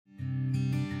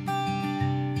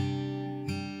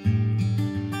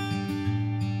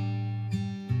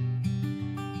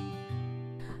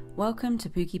Welcome to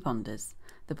Pookie Ponders,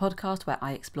 the podcast where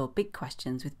I explore big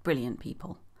questions with brilliant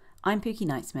people. I'm Pookie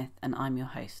Knightsmith and I'm your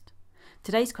host.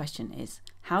 Today's question is,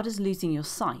 how does losing your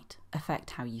sight affect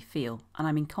how you feel? And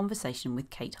I'm in conversation with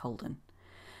Kate Holden.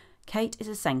 Kate is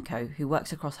a SENDCo who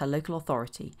works across her local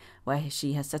authority, where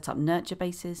she has set up nurture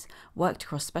bases, worked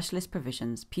across specialist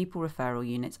provisions, pupil referral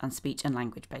units and speech and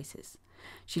language bases.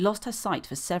 She lost her sight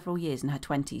for several years in her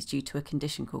 20s due to a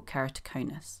condition called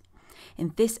Keratoconus.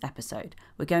 In this episode,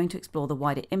 we're going to explore the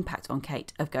wider impact on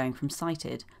Kate of going from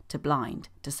sighted to blind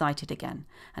to sighted again,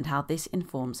 and how this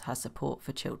informs her support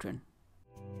for children.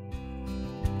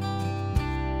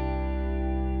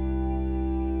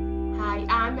 Hi,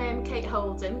 I'm Kate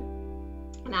Holden,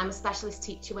 and I'm a specialist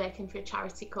teacher working for a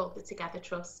charity called the Together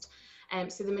Trust.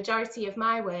 So the majority of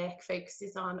my work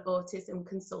focuses on autism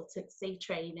consultancy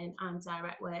training and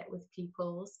direct work with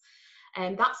pupils.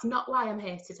 And that's not why I'm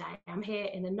here today. I'm here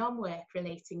in a non-work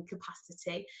relating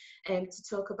capacity to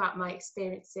talk about my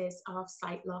experiences of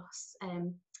sight loss,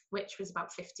 which was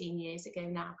about 15 years ago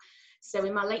now. So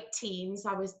in my late teens,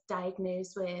 I was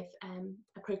diagnosed with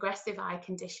a progressive eye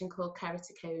condition called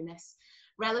keratoconus,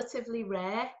 relatively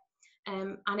rare,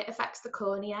 and it affects the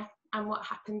cornea. And what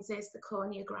happens is the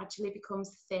cornea gradually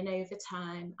becomes thin over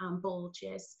time and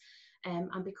bulges.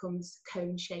 And becomes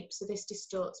cone shaped, so this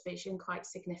distorts vision quite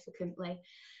significantly.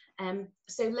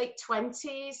 So late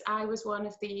 20s, I was one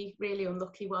of the really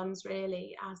unlucky ones,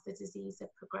 really, as the disease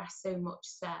had progressed so much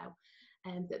so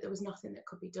that there was nothing that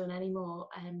could be done anymore.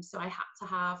 So I had to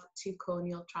have 2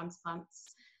 corneal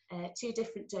transplants, 2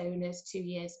 different donors, 2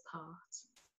 years apart.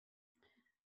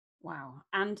 Wow.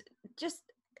 And just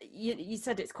you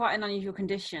said it's quite an unusual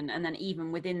condition, and then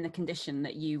even within the condition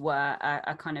that you were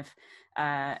a kind of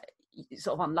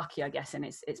sort of unlucky, I guess, in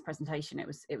its presentation. It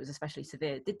was especially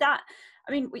severe. Did that,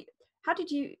 I mean,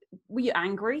 were you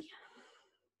angry?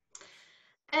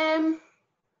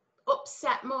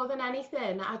 Upset more than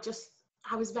anything.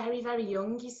 I was very, very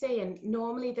young, you see, and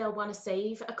normally they'll want to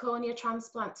save a cornea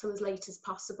transplant till as late as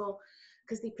possible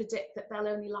because they predict that they'll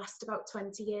only last about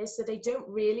 20 years. So they don't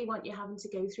really want you having to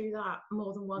go through that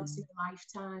more than once in a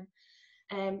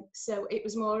lifetime. So it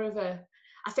was more of a,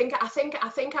 I think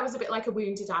I was a bit like a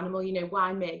wounded animal, you know,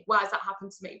 why me? Why has that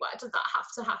happened to me? Why did that have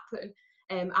to happen?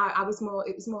 It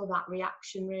was more that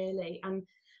reaction, really. And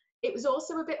it was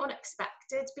also a bit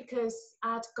unexpected because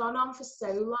I'd gone on for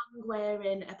so long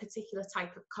wearing a particular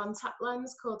type of contact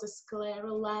lens called a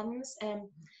scleral lens.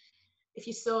 If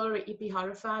you saw it, you'd be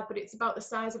horrified, but it's about the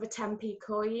size of a 10p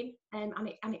coin, and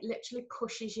it literally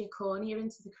pushes your cornea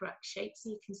into the correct shape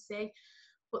so you can see.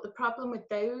 But the problem with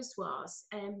those was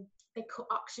they cut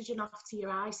oxygen off to your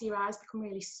eyes, so your eyes become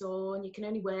really sore, and you can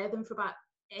only wear them for about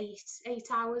eight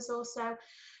hours or so.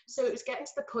 So it was getting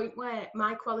to the point where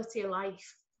my quality of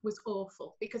life was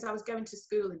awful because I was going to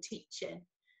school and teaching,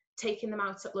 taking them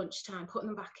out at lunchtime, putting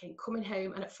them back in, coming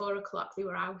home, and at 4 o'clock they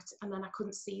were out, and then I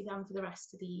couldn't see them for the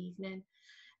rest of the evening.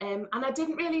 And I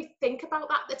didn't really think about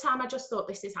that at the time. I just thought,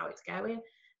 this is how it's going.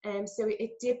 So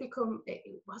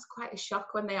it was quite a shock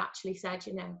when they actually said,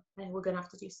 you know, we're going to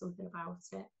have to do something about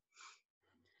it.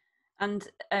 And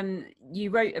you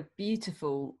wrote a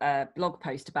beautiful blog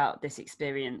post about this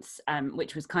experience,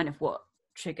 which was kind of what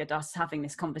triggered us having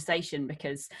this conversation,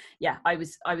 because I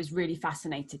was really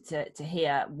fascinated to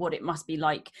hear what it must be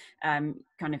like,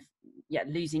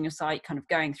 losing your sight, kind of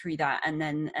going through that, and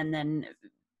then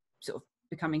sort of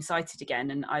becoming sighted again.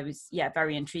 And I was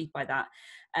very intrigued by that.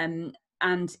 I'm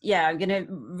going to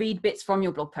read bits from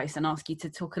your blog post and ask you to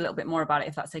talk a little bit more about it,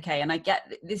 if that's okay. And I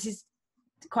get this is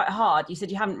quite hard. You said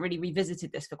you haven't really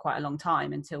revisited this for quite a long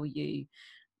time until you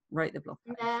wrote the blog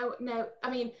post. No.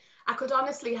 I mean, I could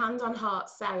honestly, hand on heart,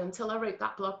 say until I wrote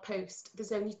that blog post,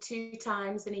 there's only 2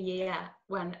 times in a year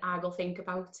when I will think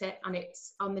about it, and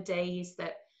it's on the days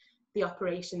that the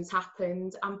operations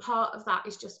happened. And part of that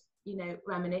is just, you know,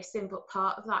 reminiscing, but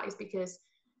part of that is because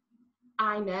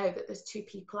I know that there's 2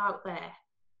 people out there,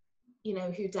 you know,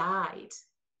 who died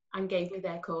and gave me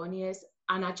their corneas.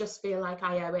 And I just feel like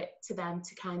I owe it to them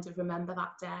to kind of remember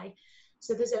that day.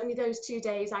 So there's only those 2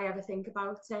 days I ever think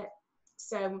about it.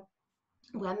 So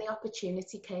when the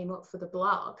opportunity came up for the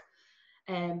blog,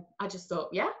 I just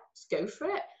thought, let's go for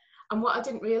it. And what I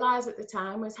didn't realise at the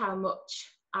time was how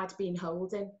much I'd been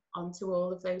holding onto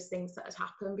all of those things that had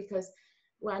happened, because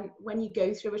when you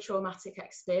go through a traumatic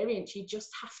experience, you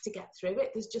just have to get through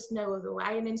it. There's just no other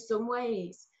way. And in some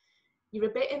ways, you're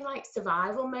a bit in like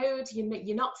survival mode.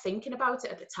 You're not thinking about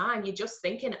it at the time. You're just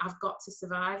thinking, I've got to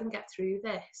survive and get through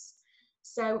this.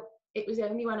 So it was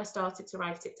only when I started to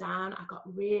write it down, I got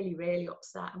really, really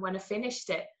upset. And when I finished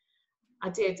it, I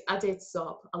did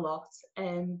sob a lot.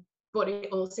 but it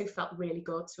also felt really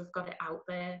good to have got it out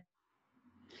there.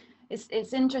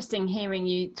 It's interesting hearing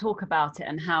you talk about it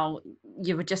and how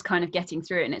you were just kind of getting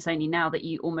through it, and it's only now that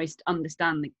you almost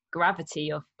understand the gravity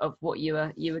of what you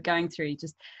were going through.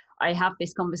 Just, I have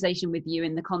this conversation with you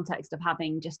in the context of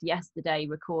having just yesterday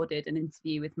recorded an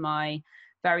interview with my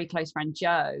very close friend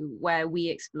Joe, where we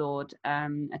explored a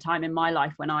time in my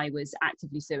life when I was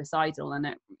actively suicidal,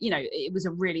 and it was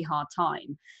a really hard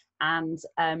time. And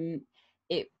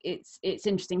it's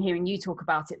interesting hearing you talk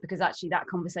about it, because actually that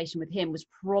conversation with him was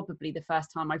probably the first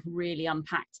time I've really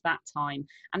unpacked that time,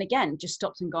 and again just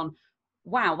stopped and gone,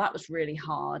 wow, that was really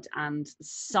hard, and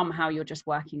somehow you're just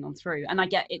working on through. And I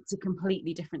get it's a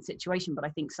completely different situation, but I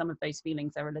think some of those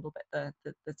feelings are a little bit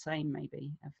the same,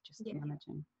 maybe, of just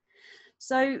managing.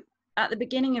 So at the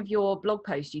beginning of your blog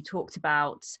post, you talked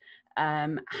about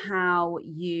how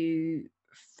you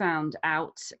found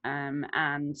out and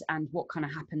what kind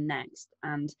of happened next.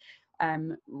 And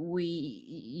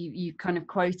you kind of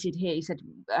quoted here, you said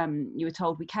you were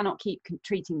told, "We cannot keep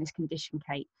treating this condition,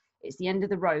 Kate. It's the end of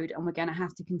the road and we're going to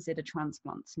have to consider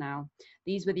transplants now."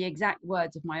 These were the exact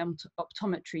words of my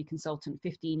optometry consultant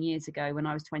 15 years ago when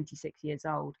I was 26 years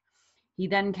old. He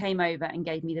then came over and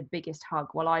gave me the biggest hug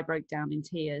while I broke down in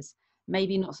tears.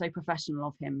 Maybe not so professional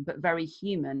of him, but very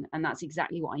human. And that's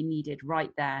exactly what I needed right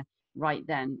there, right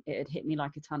then. It had hit me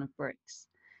like a ton of bricks.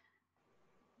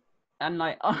 And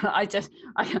like, I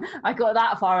got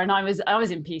that far and I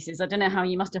was in pieces. I don't know how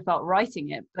you must have felt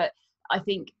writing it, but I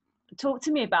think, talk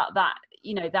to me about that,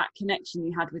 that connection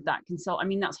you had with that consult. I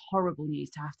mean, that's horrible news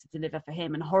to have to deliver for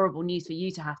him, and horrible news for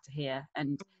you to have to hear.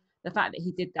 And the fact that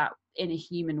he did that in a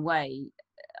human way,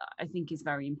 I think is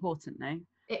very important, no?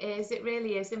 It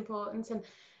really is important. And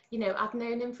I've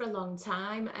known him for a long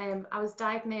time. I was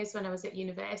diagnosed when I was at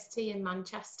university in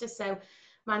Manchester, so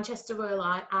Manchester Royal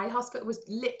Eye Hospital was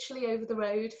literally over the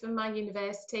road from my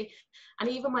university. And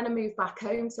even when I moved back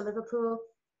home to Liverpool,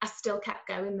 I still kept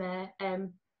going there.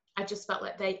 I just felt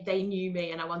like they knew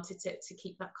me, and I wanted to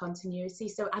keep that continuity.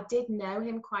 So I did know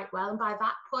him quite well. And by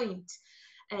that point,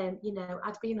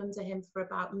 I'd been under him for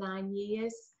about 9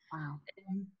 years. Wow.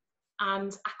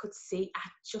 And I could see, I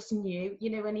just knew,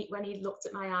 when he looked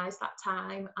at my eyes that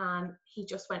time, and he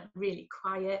just went really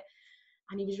quiet,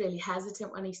 and he was really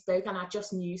hesitant when he spoke, and I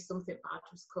just knew something bad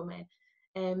was coming.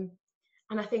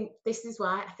 And I think this is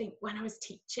why, I think when I was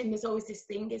teaching, there's always this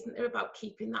thing, isn't there, about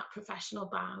keeping that professional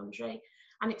boundary.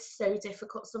 And it's so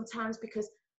difficult sometimes, because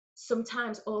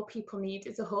sometimes all people need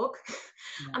is a hug.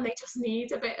 Yeah. And they just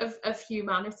need a bit of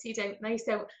humanity, don't they?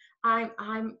 So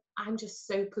I'm just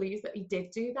so pleased that he did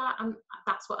do that, and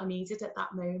that's what I needed at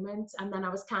that moment. And then I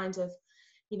was kind of,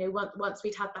 once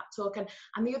we'd had that talk, and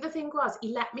the other thing was,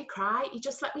 he let me cry. He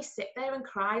just let me sit there and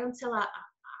cry until I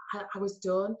was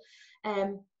done.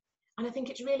 And I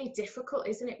think it's really difficult,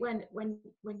 isn't it, when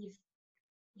you've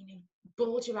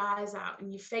bulge your eyes out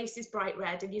and your face is bright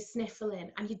red and you're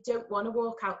sniffling, and you don't want to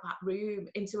walk out that room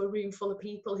into a room full of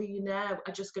people who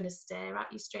are just going to stare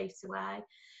at you straight away.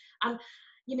 And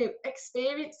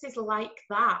experiences like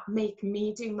that make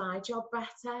me do my job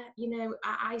better.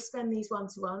 I spend these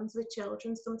one-to-ones with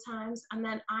children sometimes, and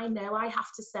then I know I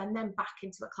have to send them back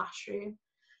into a classroom.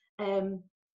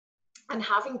 And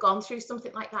having gone through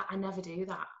something like that, I never do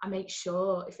that. I make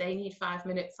sure if they need 5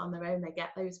 minutes on their own, they get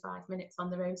those 5 minutes on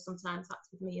their own. Sometimes that's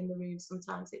with me in the room,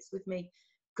 sometimes it's with me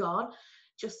gone,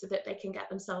 just so that they can get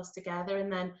themselves together.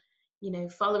 And then,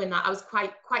 following that, I was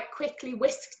quite quickly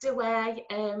whisked away,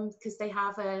 because they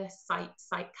have a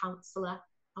site counsellor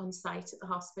on site at the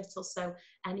hospital. So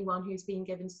anyone who's been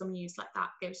given some news like that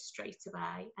goes straight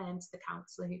away to the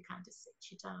counsellor, who kind of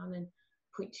sits you down and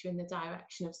points you in the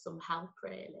direction of some help,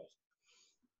 really.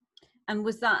 And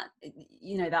was that,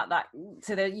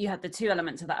 so that you had the two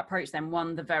elements of that approach then,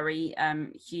 one, the very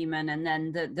human, and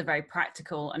then the very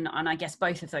practical, and I guess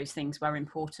both of those things were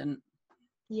important.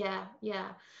 Yeah.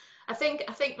 I think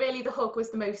really the hug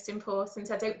was the most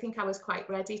important. I don't think I was quite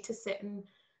ready to sit and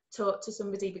talk to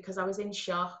somebody, because I was in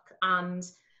shock, and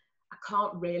I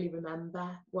can't really remember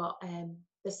what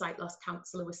the sight loss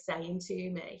counsellor was saying to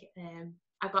me.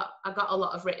 I got a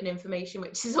lot of written information,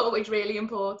 which is always really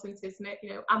important, isn't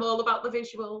it? I'm all about the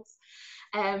visuals.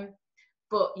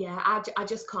 But yeah, I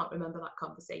just can't remember that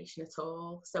conversation at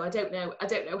all. So I don't know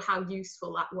how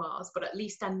useful that was, but at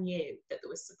least I knew that there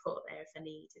was support there if I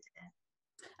needed it.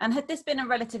 And had this been a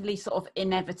relatively sort of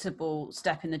inevitable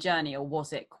step in the journey, or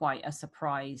was it quite a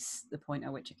surprise, the point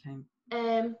at which it came?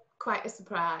 Quite a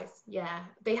surprise, yeah.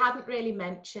 They hadn't really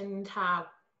mentioned how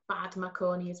bad my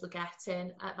corneas were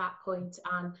getting at that point,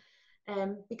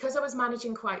 and because I was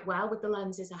managing quite well with the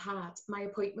lenses I had, my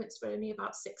appointments were only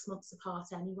about 6 months apart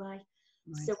anyway.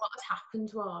 Right. So what had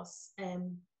happened was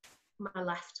my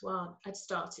left one had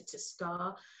started to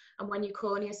scar, and when your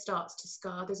cornea starts to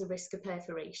scar, there's a risk of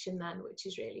perforation then, which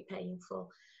is really painful.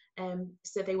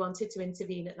 So they wanted to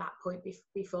intervene at that point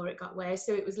before it got worse.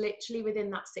 So it was literally within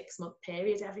that 6-month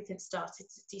period, everything started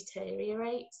to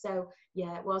deteriorate. So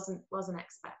yeah, it wasn't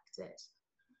expected.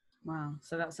 Wow.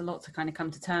 So that's a lot to kind of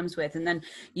come to terms with. And then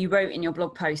you wrote in your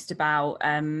blog post about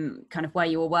kind of where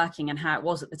you were working and how it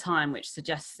was at the time, which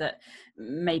suggests that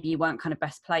maybe you weren't kind of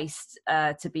best placed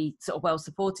to be sort of well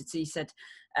supported. So you said,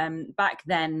 back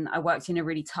then I worked in a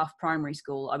really tough primary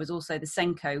school. I was also the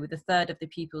SENDCo with a third of the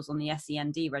pupils on the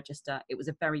SEND register. It was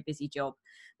a very busy job.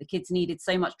 The kids needed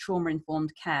so much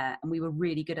trauma-informed care, and we were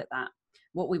really good at that.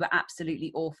 What we were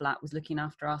absolutely awful at was looking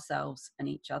after ourselves and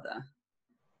each other.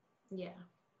 Yeah.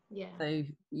 Yeah. So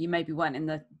you maybe weren't in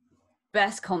the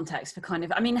best context for kind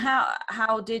of, I mean,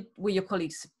 were your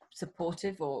colleagues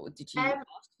supportive, or did you ask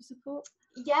for support?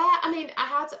 Yeah, I mean,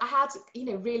 I had, you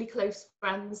know, really close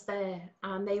friends there,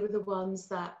 and they were the ones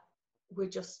that were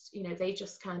just, you know, they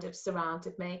just kind of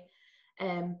surrounded me.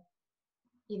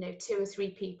 You know, 2 or 3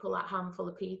 people, that handful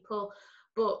of people.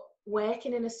 But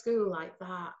working in a school like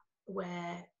that,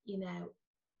 where, you know,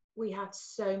 we had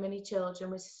so many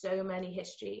children with so many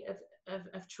history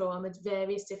of trauma,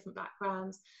 various different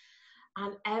backgrounds,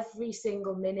 and every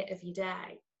single minute of your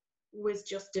day was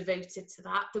just devoted to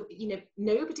that. You know,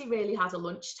 nobody really had a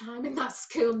lunchtime in that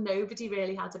school. Nobody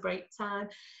really had a break time.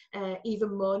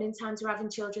 Even morning times, we're having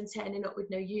children turning up with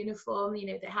no uniform. You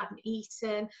know, they hadn't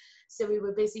eaten, so we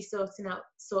were busy sorting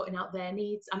out their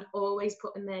needs, and always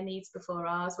putting their needs before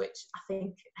ours, which I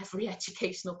think every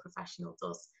educational professional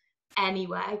does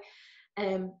anyway.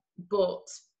 But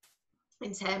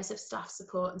in terms of staff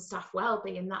support and staff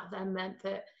well-being, that then meant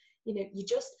that, you know, you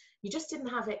just didn't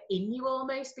have it in you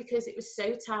almost, because it was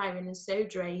so tiring and so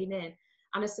draining.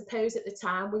 And I suppose at the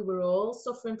time we were all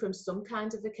suffering from some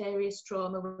kind of vicarious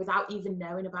trauma without even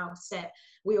knowing about it.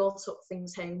 We all took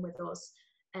things home with us.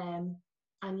 And,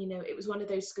 you know, it was one of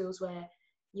those schools where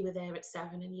you were there at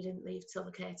 7 and you didn't leave till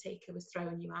the caretaker was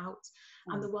throwing you out.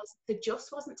 And there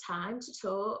just wasn't time to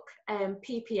talk.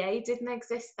 PPA didn't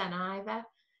exist then either.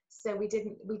 So we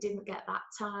didn't get that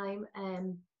time.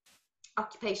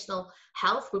 Occupational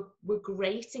health were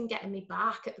great in getting me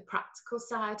back at the practical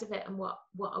side of it and what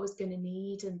I was going to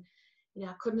need. And, you know,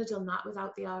 I couldn't have done that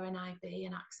without the RNIB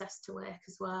and access to work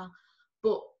as well.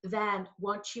 But then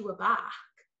once you were back,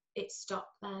 it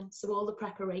stopped then. So all the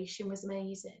preparation was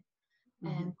amazing.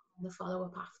 And the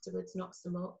follow-up afterwards, not so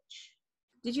much.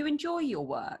 Did you enjoy your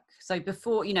work? So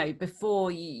before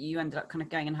you ended up kind of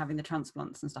going and having the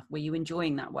transplants and stuff, were you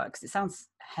enjoying that work? Because it sounds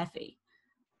heavy.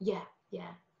 Yeah,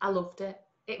 I loved it.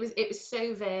 It was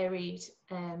so varied,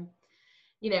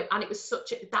 you know, and it was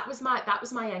that was my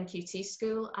NQT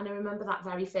school. And I remember that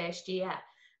very first year,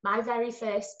 my very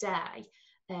first day,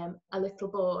 a little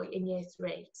boy in year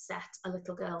 3 set a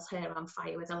little girl's hair on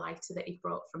fire with a lighter that he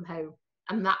brought from home.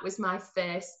 And that was my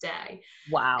first day.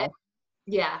 Wow.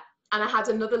 Yeah. And I had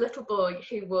another little boy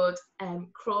who would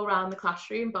crawl around the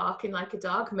classroom barking like a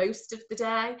dog most of the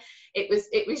day. It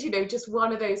was, you know, just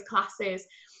one of those classes.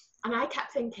 And I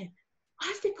kept thinking, why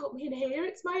have they put me in here?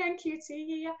 It's my NQT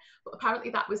year. But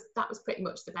apparently that was pretty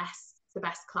much the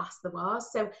best class there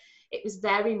was. So it was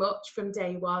very much from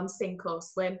day one, sink or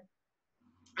swim.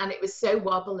 And it was so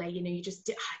wobbly, you know, I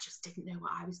just didn't know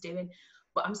what I was doing.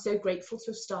 But I'm so grateful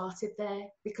to have started there,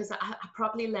 because I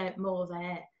probably learnt more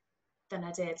there than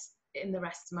I did in the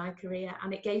rest of my career.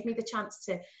 And it gave me the chance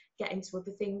to get into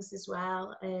other things as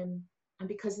well. And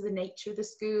because of the nature of the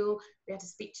school, we had a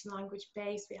speech and language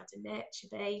base, we had a nurture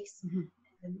base,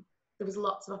 and there was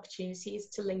lots of opportunities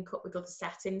to link up with other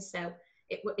settings. So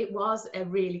it was a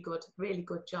really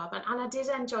good job. And I did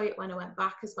enjoy it when I went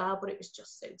back as well, but it was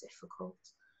just so difficult.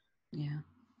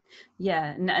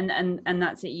 Yeah, and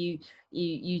that's it.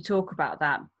 You talk about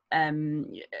that,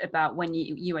 about when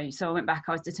you went. So I went back.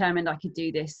 I was determined I could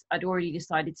do this. I'd already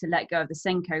decided to let go of the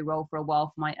SENDCo role for a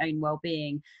while for my own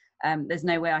well-being. There's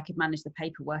no way I could manage the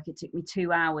paperwork. It took me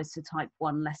 2 hours to type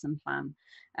one lesson plan.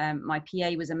 My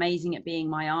PA was amazing at being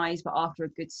my eyes, but after a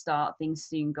good start, things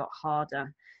soon got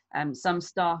harder. Some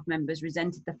staff members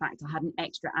resented the fact I had an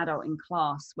extra adult in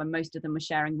class when most of them were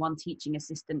sharing one teaching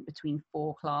assistant between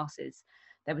 4 classes.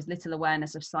 There was little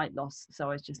awareness of sight loss, so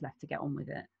I was just left to get on with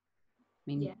it. I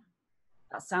mean,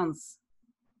 that sounds,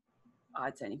 I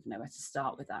don't even know where to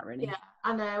start with that, really. Yeah,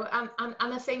 I know. And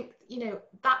I think, you know,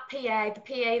 that the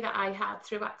PA that I had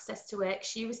through Access to Work,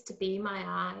 she was to be my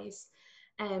eyes.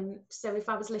 So if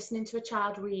I was listening to a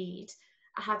child read,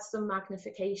 I had some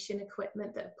magnification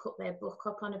equipment that put their book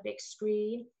up on a big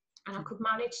screen, and I could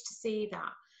manage to see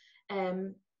that.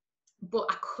 But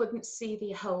I couldn't see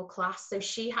the whole class, so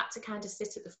she had to kind of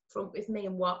sit at the front with me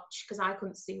and watch, because I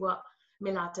couldn't see what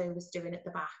Milado was doing at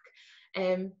the back.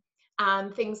 And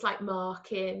things like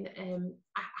marking,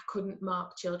 I couldn't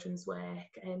mark children's work,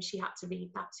 and she had to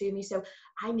read that to me, so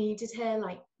I needed her,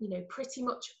 like, you know, pretty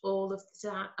much all of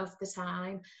the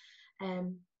time.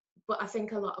 But I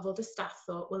think a lot of other staff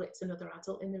thought, well, it's another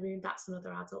adult in the room, that's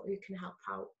another adult who can help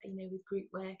out, you know, with group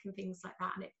work and things like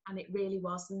that, and it really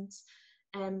wasn't.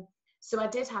 So I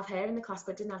did have her in the class,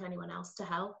 but didn't have anyone else to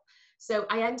help. So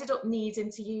I ended up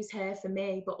needing to use her for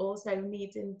me, but also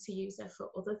needing to use her for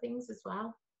other things as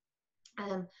well.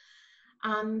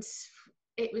 And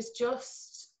it was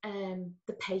just,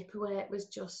 the paperwork was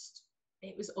just,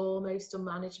 it was almost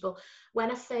unmanageable. When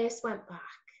I first went back,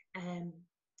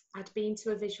 I'd been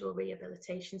to a visual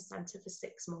rehabilitation centre for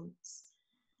 6 months.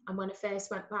 And when I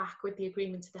first went back with the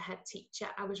agreement to the head teacher,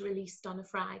 I was released on a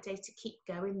Friday to keep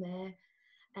going there.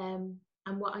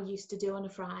 And what I used to do on a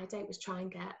Friday was try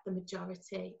and get the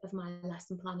majority of my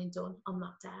lesson planning done on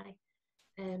that day,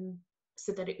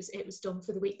 so that it was done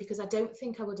for the week, because I don't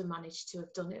think I would have managed to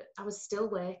have done it. I was still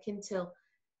working till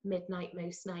midnight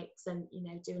most nights, and, you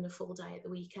know, doing a full day at the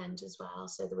weekend as well,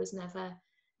 so there was never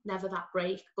that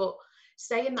break. But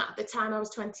saying that, at the time I was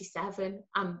 27,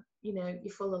 and, you know,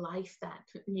 you're full of life then,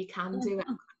 and you can do it.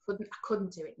 I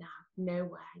couldn't do it now. No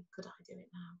way could I do it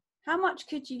now. How much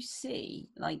could you see?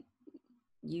 Like,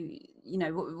 you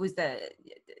know, what was there,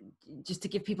 just to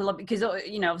give people up, because,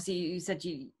 you know, obviously you said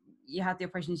you had the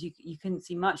operations, you couldn't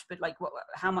see much, but like,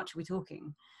 how much are we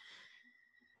talking?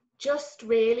 Just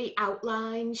really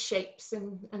outlines, shapes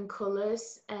and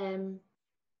colours.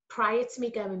 Prior to me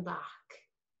going back,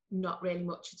 not really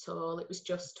much at all. It was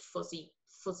just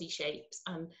fuzzy shapes.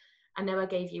 And I know I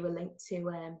gave you a link to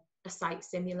a sight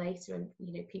simulator, and,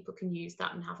 you know, people can use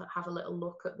that and have a little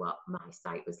look at what my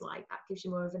sight was like. That gives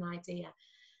you more of an idea.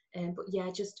 But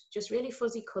yeah, just really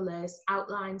fuzzy colours,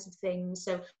 outlines of things.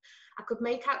 So I could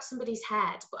make out somebody's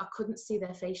head, but I couldn't see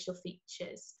their facial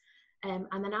features. And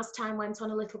then as time went on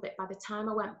a little bit, by the time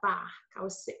I went back, I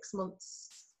was 6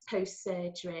 months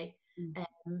post-surgery.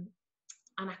 And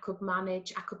I could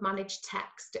manage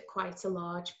text at quite a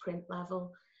large print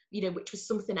level, you know, which was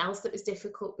something else that was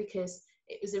difficult, because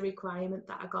it was a requirement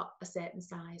that I got a certain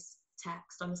size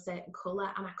text on a certain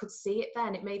colour, and I could see it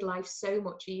then. It made life so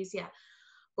much easier.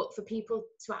 But for people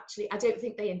to actually, I don't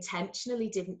think they intentionally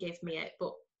didn't give me it,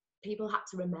 but people had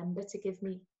to remember to give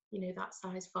me, you know, that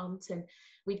size font. And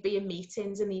we'd be in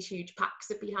meetings and these huge packs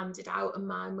would be handed out, and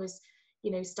mine was,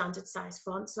 you know, standard size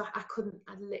font. So I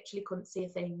literally couldn't see a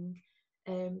thing.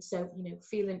 So, you know,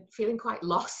 feeling quite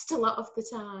lost a lot of the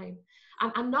time,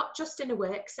 and not just in a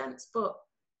work sense, but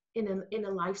in a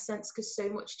life sense, because so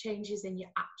much changes in your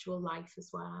actual life as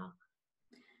well.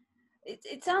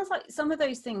 It sounds like some of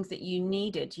those things that you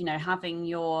needed, you know, having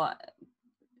your,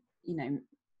 you know,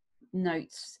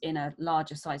 notes in a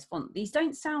larger size font, these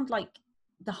don't sound like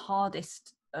the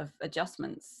hardest of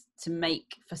adjustments to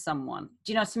make for someone.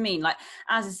 Do you know what I mean? Like,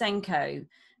 as a SENDCo,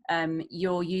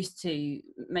 you're used to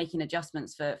making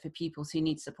adjustments for pupils who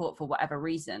need support for whatever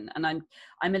reason, and I'm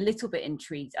a little bit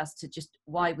intrigued as to just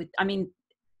why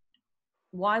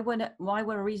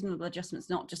were reasonable adjustments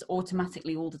not just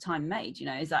automatically all the time made? You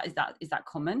know, is that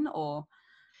common? Or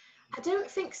I don't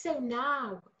think so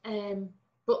now,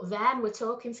 but then we're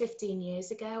talking 15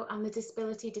 years ago, and the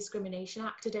Disability Discrimination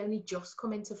Act had only just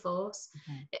come into force.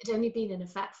 It had only been in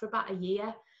effect for about a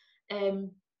year.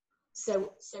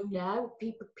 So no,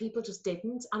 people just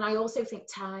didn't. And I also think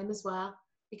time as well,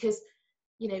 because,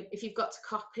 you know, if you've got to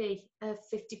copy a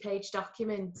 50-page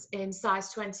document in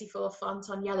size 24 font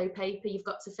on yellow paper, you've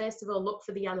got to first of all look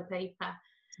for the yellow paper.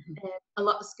 A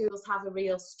lot of schools have a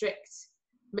real strict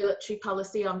military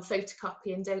policy on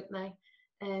photocopying, don't they?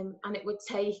 And it would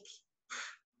take,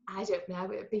 I don't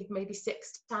know, it would be maybe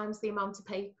 6 times the amount of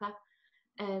paper,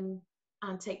 and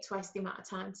take twice the amount of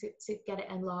time to get it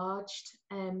enlarged.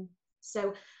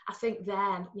 So I think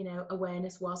then, you know,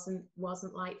 awareness wasn't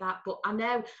like that. But I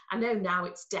know now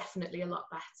it's definitely a lot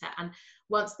better. And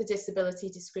once the Disability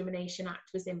Discrimination Act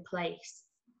was in place,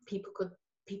 people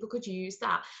could use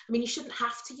that. I mean, you shouldn't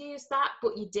have to use that,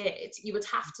 but you did. You would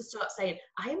have to start saying,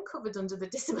 I am covered under the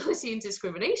Disability and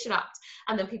Discrimination Act.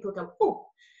 And then people go, oh.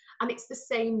 And it's the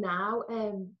same now.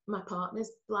 My partner's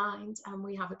blind, and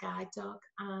we have a guide dog.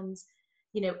 And,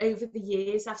 you know, over the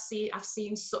years, I've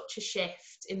seen such a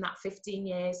shift in that 15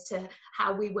 years to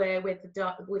how we were with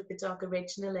the dog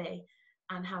originally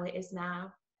and how it is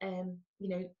now. You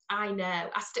know,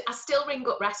 I still ring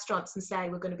up restaurants and say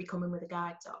we're going to be coming with a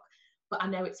guide dog, but I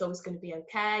know it's always going to be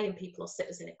okay, and people will sit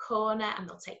us in a corner and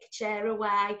they'll take a chair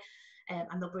away.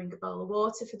 and they'll bring a bowl of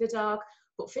water for the dog.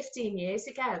 But 15 years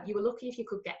ago, you were lucky if you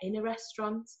could get in a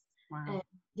restaurant. Wow.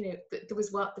 You know, there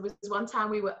was one time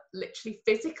we were literally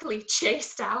physically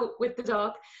chased out with the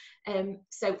dog.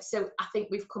 So I think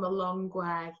we've come a long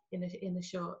way in a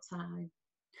short time.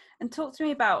 And talk to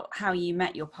me about how you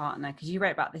met your partner, because you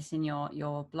wrote about this in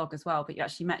your blog as well, but you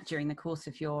actually met during the course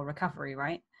of your recovery,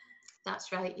 right?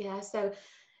 That's right, yeah. So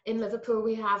in Liverpool,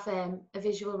 we have a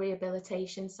visual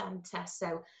rehabilitation centre.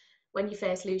 So when you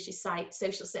first lose your sight,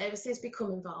 social services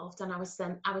become involved, and I was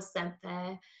sent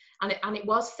there. And it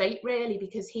was fate, really,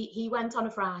 because he went on a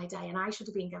Friday and I should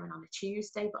have been going on a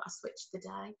Tuesday, but I switched the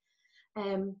day.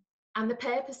 And the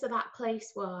purpose of that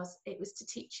place was to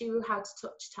teach you how to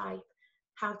touch type,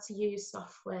 how to use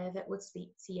software that would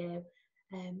speak to you,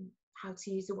 how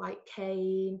to use a white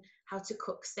cane, how to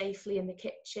cook safely in the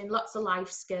kitchen, lots of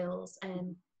life skills,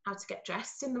 how to get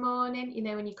dressed in the morning, you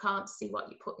know, when you can't see what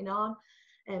you're putting on,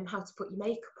 how to put your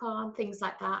makeup on, things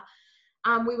like that.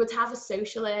 And we would have a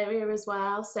social area as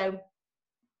well. So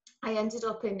I ended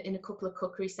up in a couple of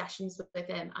cookery sessions with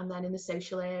him, and then in the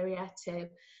social area too.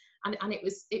 And it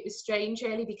was strange,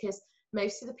 really, because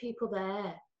most of the people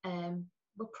there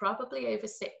were probably over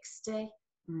 60.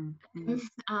 Mm-hmm.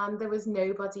 And there was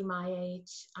nobody my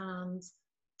age, and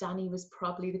Danny was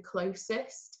probably the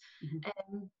closest.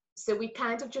 Mm-hmm. So we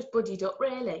kind of just buddied up,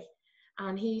 really.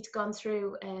 And he'd gone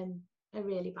through a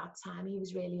really bad time. He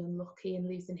was really unlucky in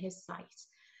losing his sight.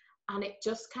 And it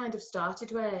just kind of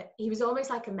started where he was almost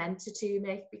like a mentor to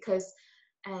me, because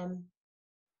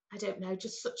I don't know,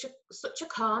 just such a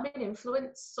calming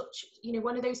influence, such, you know,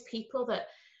 one of those people that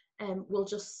will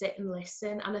just sit and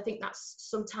listen. And I think that's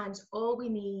sometimes all we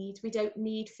need. We don't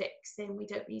need fixing. We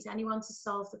don't need anyone to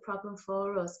solve the problem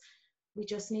for us. We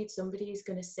just need somebody who's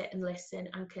going to sit and listen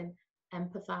and can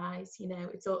empathise. You know,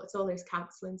 it's all those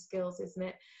counselling skills, isn't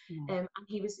it? Yeah. And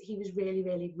he was really,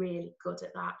 really, really good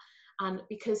at that. And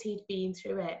because he'd been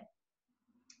through it,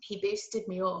 he boosted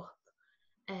me up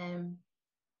in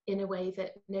a way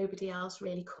that nobody else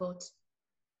really could.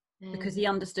 Because he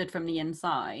understood from the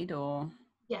inside, or?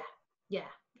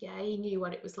 Yeah, he knew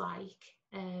what it was like.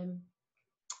 And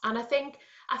I think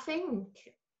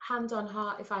hand on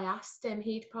heart, if I asked him,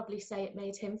 he'd probably say it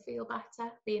made him feel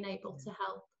better being able to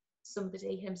help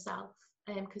somebody himself,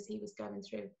 because he was going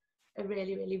through a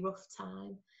really, really rough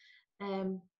time.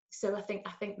 So I think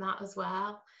that as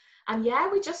well. And yeah,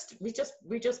 we just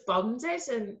bonded,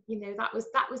 and you know, that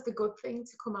was the good thing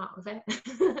to come out of it.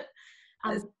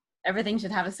 And everything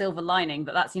should have a silver lining,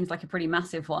 but that seems like a pretty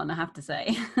massive one, I have to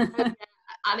say.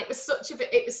 And it was such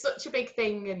a big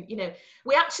thing. And you know,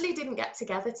 we actually didn't get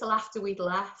together till after we'd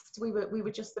left. We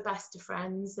were just the best of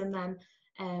friends. And then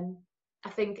I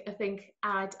think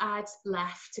I'd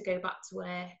left to go back to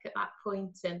work at that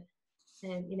point, and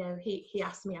you know, he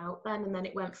asked me out then, and then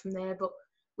it went from there. But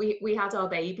we had our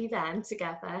baby then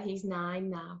together. He's 9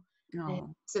 now.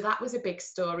 So that was a big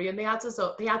story, and they had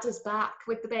us back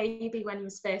with the baby when he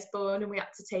was first born, and we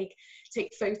had to take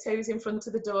photos in front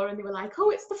of the door, and they were like, "Oh,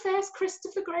 it's the first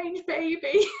Christopher Grange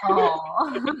baby."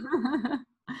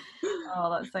 Oh,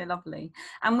 that's so lovely.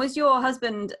 And was your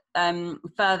husband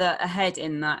further ahead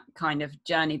in that kind of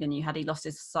journey than you? Had he lost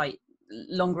his sight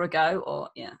longer ago, or?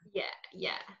 Yeah.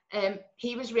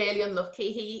 He was really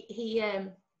unlucky. He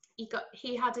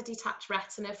had a detached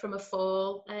retina from a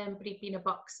fall, but he'd been a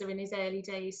boxer in his early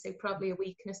days, so probably a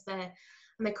weakness there,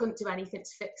 and they couldn't do anything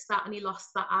to fix that, and he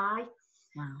lost that eye.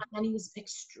 Wow. And then he was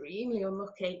extremely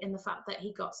unlucky in the fact that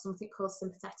he got something called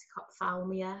sympathetic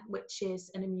ophthalmia, which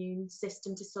is an immune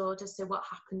system disorder. So what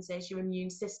happens is your immune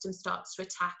system starts to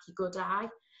attack your good eye.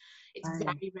 It's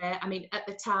very rare. I mean, at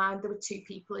the time, there were 2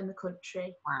 people in the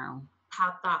country. Wow.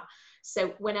 Had that.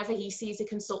 So whenever he sees a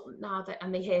consultant now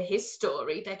and they hear his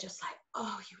story, they're just like,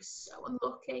 "Oh, he was so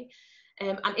unlucky."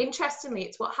 And interestingly,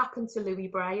 it's what happened to Louis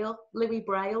Braille. Louis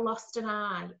Braille lost an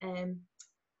eye,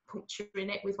 puncturing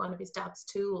it with one of his dad's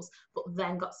tools, but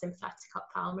then got sympathetic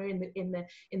ophthalmia in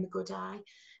the good eye.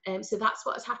 So that's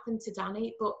what has happened to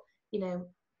Danny. But you know,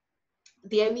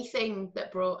 the only thing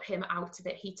that brought him out of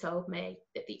it, he told me,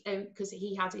 that because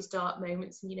he had his dark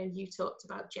moments, and you know, you talked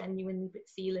about genuinely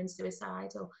feeling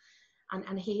suicidal,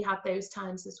 and he had those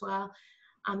times as well.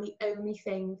 And the only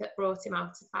thing that brought him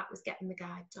out of that was getting the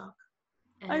guide dog.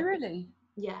 Oh, really?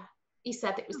 Yeah. He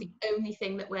said it was the only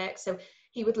thing that worked. So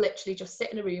he would literally just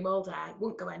sit in a room all day,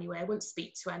 wouldn't go anywhere, wouldn't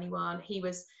speak to anyone. He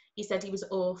said he was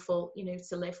awful, you know,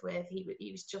 to live with.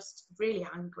 He was just really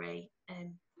angry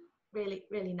and really,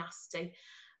 really nasty.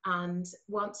 And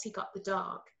once he got the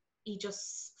dog, he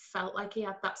just felt like he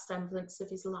had that semblance of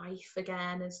his life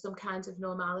again and some kind of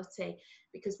normality,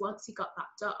 because once he got that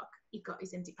dog, he got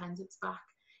his independence back.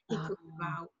 he could go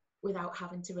out without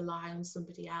having to rely on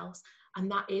somebody else. And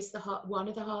that is one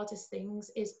of the hardest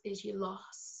things is your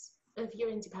loss of your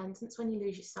independence when you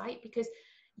lose your sight, because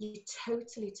you're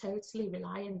totally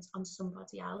reliant on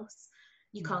somebody else.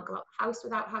 You can't go out the house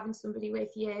without having somebody with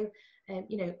you.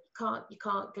 You know, you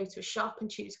can't go to a shop and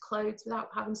choose clothes without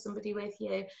having somebody with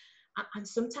you. And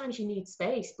sometimes you need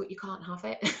space, but you can't have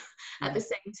it at the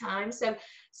same time. So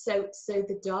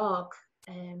the dog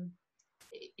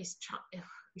is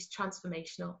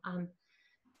transformational, and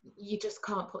you just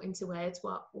can't put into words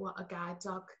what a guide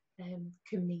dog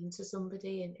can mean to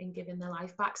somebody in giving their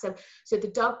life back. So the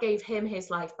dog gave him his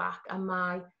life back, and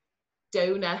my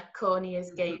donor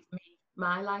corneas gave me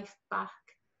my life back.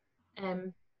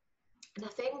 And I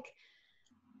think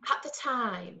at the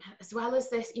time, as well as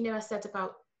this, you know, I said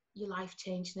about your life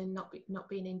changing and not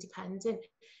being independent,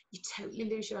 you totally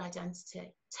lose your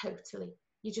identity. Totally.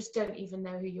 You just don't even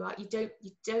know who you are. You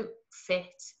don't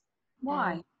fit.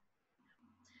 Why?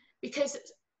 Because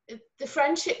the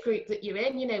friendship group that you're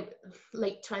in, you know,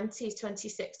 late 20s,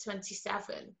 26,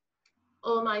 27,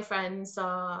 all my friends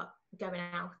are going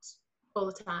out all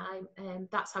the time, and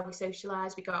that's how we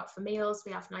socialise. We go out for meals,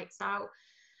 we have nights out.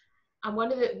 And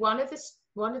one of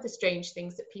the strange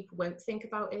things that people won't think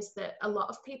about is that a lot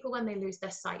of people, when they lose their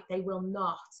sight, they will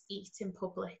not eat in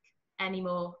public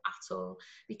anymore at all,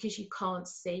 because you can't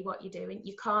see what you're doing.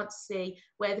 You can't see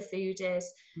where the food is.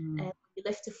 You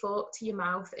lift a fork to your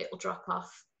mouth, it'll drop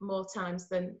off more times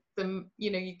than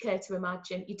you know you care to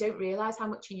imagine. You don't realise how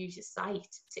much you use your sight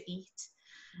to eat.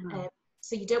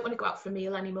 So you don't want to go out for a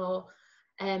meal anymore.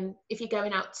 If you're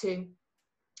going out to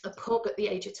a pub at the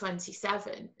age of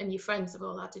 27 and your friends have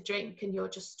all had a drink and you're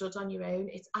just stood on your own,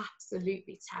 it's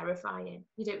absolutely terrifying.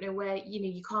 You don't know where, you know,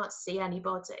 you can't see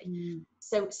anybody.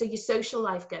 So your social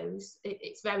life goes.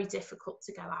 It's very difficult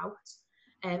to go out.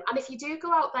 And if you do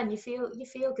go out, then you feel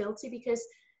guilty, because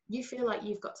you feel like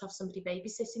you've got to have somebody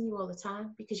babysitting you all the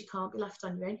time, because you can't be left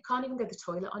on your own. You can't even go to the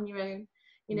toilet on your own.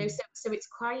 You know, so it's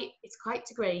quite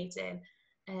degrading.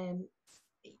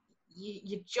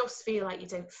 You just feel like you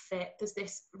don't fit. There's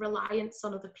this reliance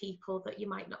on other people that you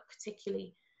might not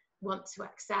particularly want to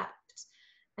accept.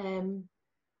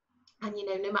 And you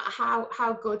know, no matter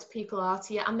how good people are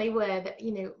to you, and they were, that,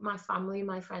 you know, my family,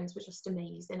 my friends were just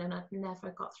amazing, and I'd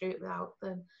never got through it without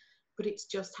them. But it's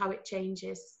just how it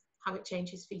changes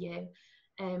for you.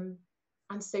 And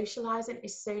socialising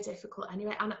is so difficult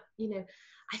anyway. And you know,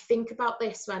 I think about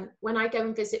this when I go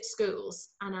and visit schools,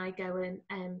 and I go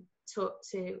and talk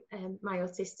to my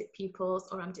autistic pupils,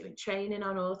 or I'm doing training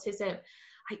on autism.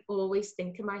 I always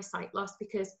think of my sight loss,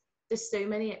 because there's so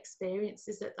many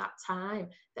experiences at that time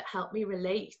that help me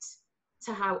relate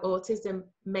to how autism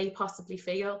may possibly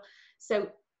feel. So,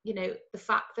 you know, the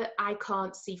fact that I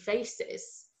can't see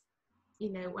faces,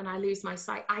 you know, when I lose my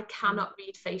sight, I cannot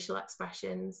read facial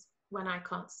expressions when I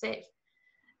can't see.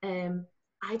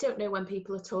 I don't know when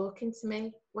people are talking to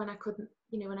me when I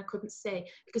couldn't see,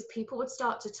 because people would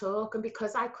start to talk, and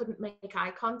because I couldn't make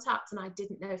eye contact and I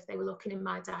didn't know if they were looking in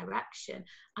my direction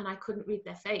and I couldn't read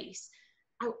their face,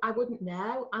 I wouldn't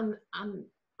know. And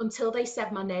until they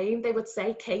said my name, they would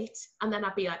say Kate, and then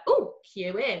I'd be like, oh,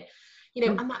 cue in, you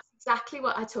know. And that's exactly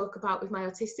what I talk about with my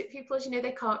autistic pupils. You know,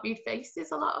 they can't read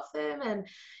faces, a lot of them, and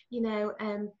you know,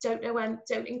 don't know when,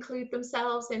 don't include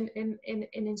themselves in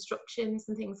instructions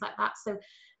and things like that. So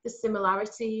the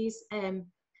similarities.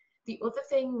 The other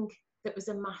thing that was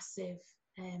a massive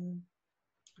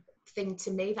thing to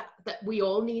me that we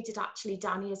all needed, actually,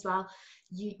 Danny, as well,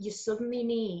 you suddenly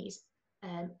need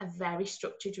a very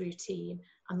structured routine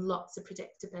and lots of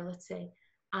predictability.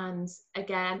 And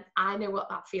again, I know what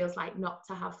that feels like not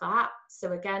to have that.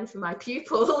 So again, for my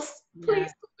pupils, please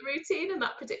put the routine and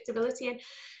that predictability in.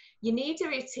 You need a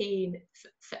routine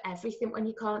for everything. When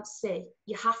you can't see,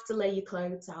 you have to lay your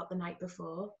clothes out the night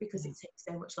before, because it takes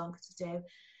so much longer to do.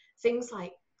 Things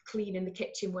like cleaning the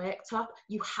kitchen worktop,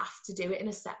 you have to do it in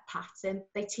a set pattern.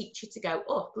 They teach you to go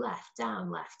up, left,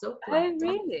 down, left, up, left, down.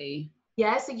 Really?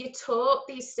 Yeah, so you're taught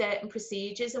these certain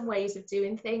procedures and ways of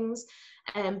doing things.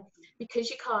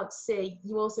 Because you can't see,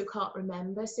 you also can't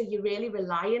remember. So you're really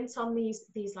reliant on these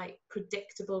like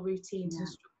predictable routines and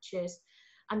structures.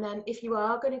 And then if you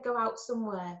are going to go out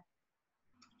somewhere,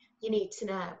 you need to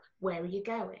know, where are you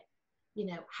going? You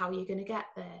know, how are you going to get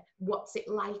there? What's it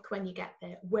like when you get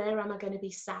there? Where am I going to be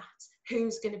sat?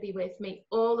 Who's going to be with me?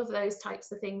 All of those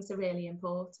types of things are really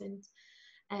important.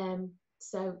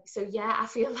 So yeah, I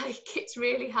feel like it's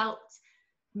really helped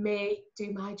me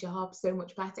do my job so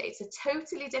much better. It's a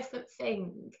totally different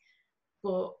thing,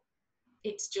 but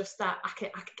it's just that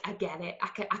I get it.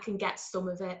 I can get some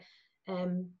of it.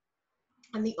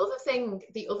 And the other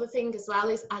thing as well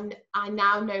is, and I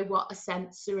now know what a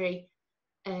sensory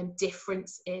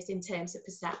difference is in terms of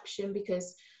perception,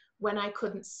 because when I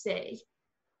couldn't see,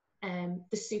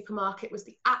 the supermarket was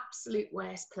the absolute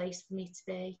worst place for me to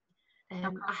be.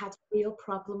 I had a real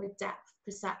problem with depth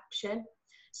perception.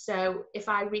 So if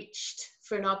I reached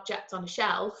for an object on a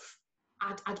shelf,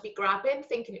 I'd be grabbing,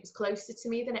 thinking it was closer to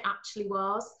me than it actually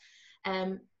was.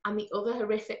 And the other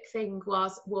horrific thing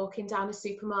was walking down a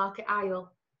supermarket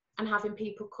aisle and having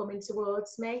people coming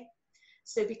towards me.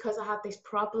 So because I had this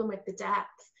problem with the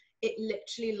depth, it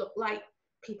literally looked like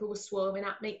people were swarming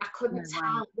at me. I couldn't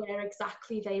tell where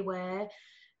exactly they were.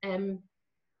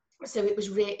 So it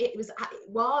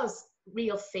was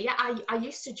real fear. I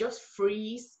used to just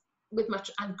freeze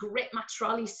and grip my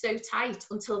trolley so tight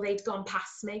until they'd gone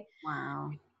past me.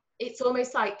 Wow. It's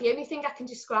almost like, the only thing I can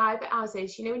describe it as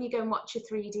is, you know, when you go and watch a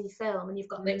 3D film and you've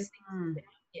got those things at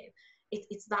you,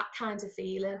 it's that kind of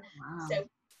feeling. Wow. So,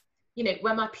 you know,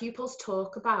 when my pupils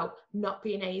talk about not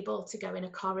being able to go in a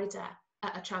corridor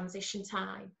at a transition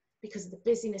time because of the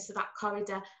busyness of that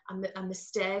corridor and the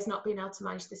stairs, not being able to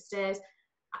manage the stairs,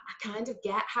 I kind of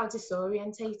get how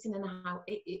disorientating and how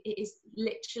it is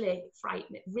literally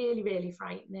frightening, really, really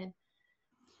frightening.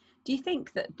 Do you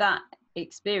think that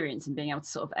experience and being able to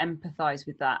sort of empathise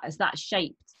with that, has that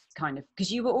shaped kind of,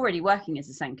 because you were already working as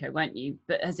a SENDCo, weren't you?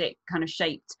 But has it kind of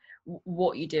shaped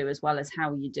what you do as well as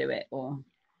how you do it? Or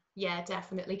yeah,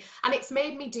 definitely. And it's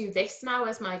made me do this now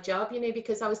as my job, you know,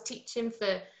 because I was teaching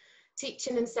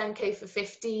in SENDCo for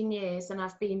 15 years, and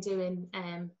I've been doing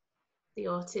the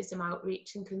autism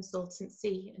outreach and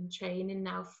consultancy and training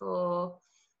now for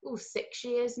 6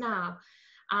 years now.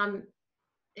 I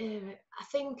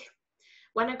think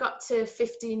when I got to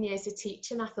 15 years of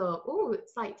teaching, I thought,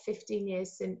 it's like 15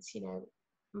 years since, you know,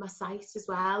 my sight as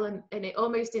well. And it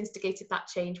almost instigated that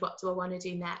change. What do I want to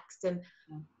do next? And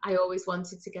I always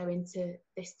wanted to go into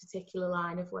this particular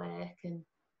line of work. And,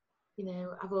 you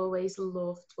know, I've always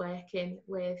loved working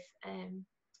with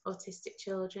autistic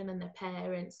children and their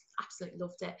parents. Absolutely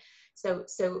loved it.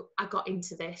 So I got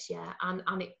into this,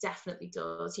 and it definitely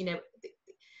does. You know,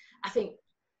 I think,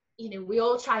 you know, we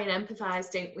all try and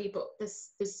empathise, don't we? But there's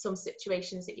some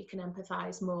situations that you can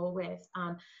empathise more with,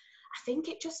 and I think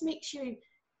it just makes you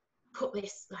put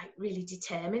this like really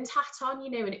determined hat on, you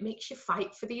know, and it makes you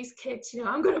fight for these kids. You know,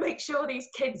 I'm going to make sure these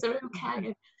kids are okay.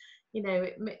 And, you know,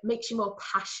 it makes you more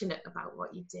passionate about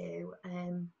what you do,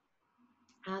 and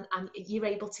you're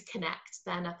able to connect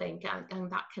then, I think,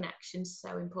 and that connection's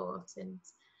so important.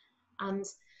 And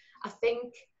I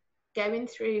think going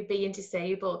through being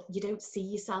disabled, you don't see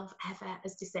yourself ever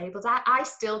as disabled. I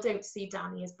still don't see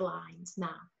Danny as blind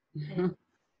now.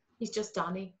 He's just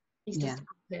Danny. He's just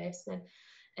a person.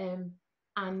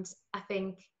 And I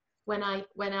think when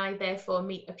I therefore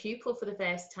meet a pupil for the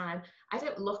first time, I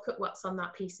don't look at what's on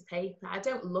that piece of paper. I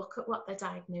don't look at what their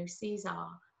diagnoses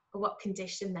are or what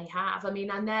condition they have. I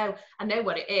mean, I know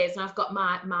what it is, and I've got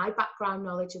my background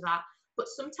knowledge of that. But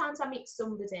sometimes I meet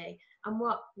somebody, and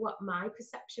what my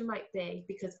perception might be,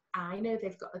 because I know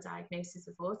they've got a diagnosis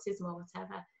of autism or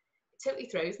whatever, it totally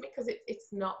throws me, because it's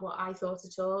not what I thought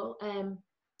at all.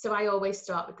 So I always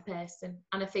start with the person,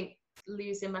 and I think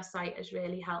losing my sight has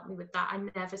really helped me with that. I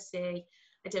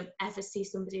don't ever see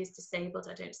somebody as disabled.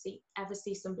 I don't ever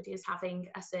see somebody as having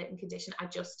a certain condition. I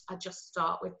just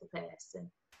start with the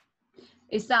person.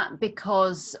 Is that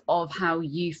because of how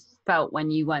you felt when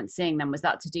you weren't seeing them? Was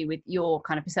that to do with your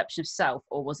kind of perception of self,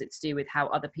 or was it to do with how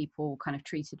other people kind of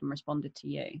treated and responded to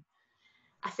you?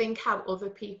 I think how other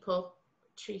people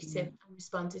treated and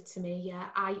responded to me. Yeah,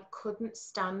 I couldn't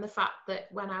stand the fact that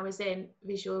when I was in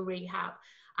visual rehab,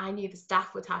 I knew the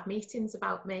staff would have meetings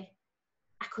about me.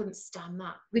 I couldn't stand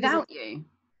that. Without you?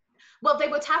 Well, they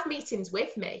would have meetings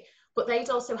with me, but they'd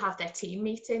also have their team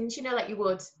meetings, you know, like you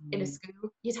would in a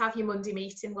school. You'd have your Monday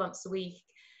meeting once a week.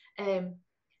 And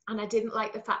I didn't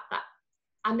like the fact that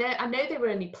I know they were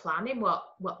only planning what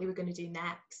they were going to do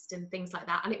next and things like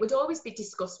that. And it would always be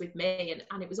discussed with me,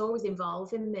 and it was always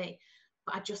involving me.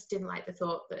 But I just didn't like the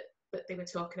thought that they were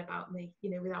talking about me,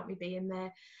 you know, without me being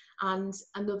there. And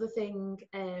another thing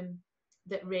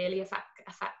that really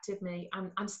affected me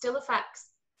and still affects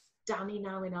Danny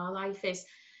now in our life is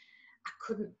I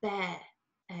couldn't bear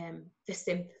the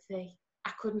sympathy.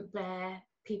 I couldn't bear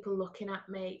people looking at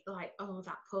me like, oh,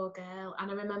 that poor girl. And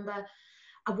I remember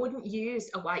I wouldn't use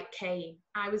a white cane.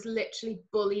 I was literally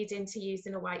bullied into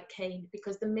using a white cane,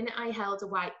 because the minute I held a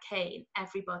white cane,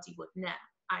 everybody would know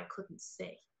I couldn't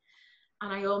see.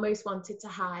 And I almost wanted to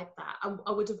hide that.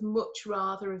 I would have much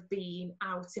rather have been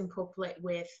out in public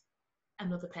with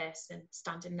another person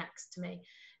standing next to me.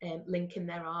 link in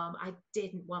their arm. I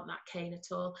didn't want that cane at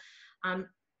all. And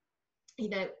you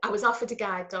know, I was offered a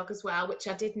guide dog as well, which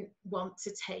I didn't want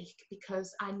to take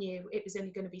because I knew it was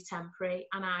only going to be temporary,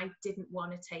 and I didn't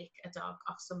want to take a dog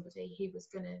off somebody who was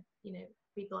going to, you know,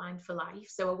 be blind for life.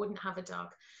 So I wouldn't have a dog.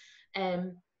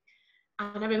 And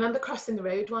I remember crossing the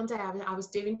road one day. I was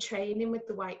doing training with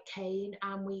the white cane,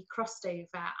 and we crossed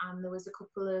over, and there was a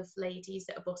couple of ladies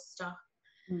at a bus stop,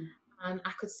 and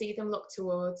I could see them look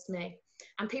towards me.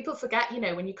 And people forget, you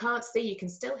know, when you can't see, you can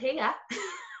still hear.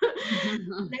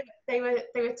 they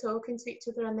were talking to each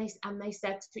other, and they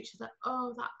said to each other,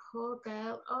 "Oh, that poor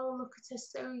girl. Oh, look at her,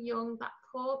 so young. That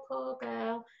poor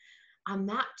girl." And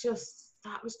that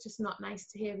was just not nice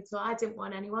to hear at all. I didn't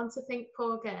want anyone to think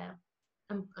poor girl,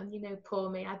 and you know, poor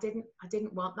me. I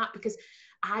didn't want that, because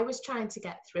I was trying to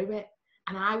get through it,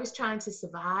 and I was trying to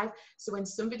survive. So when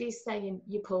somebody's saying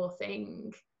you poor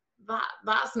thing,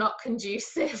 that's not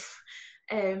conducive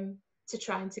to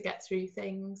trying to get through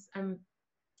things.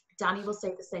 Danny will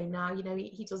say the same now. You know,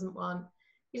 he doesn't want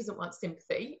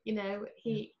sympathy. You know,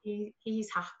 he's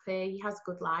happy. He has a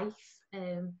good life,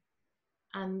 and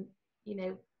you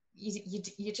know,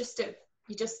 you just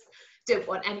don't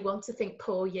want anyone to think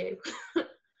poor you.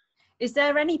 Is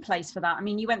there any place for that? I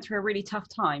mean, you went through a really tough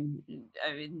time.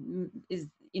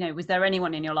 Was there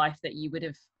anyone in your life that you would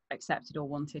have accepted or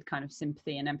wanted kind of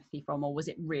sympathy and empathy from, or was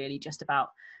it really just about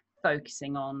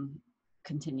focusing on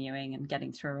continuing and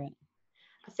getting through it?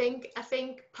 I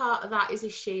think part of that is a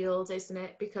shield, isn't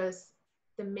it? Because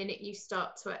the minute you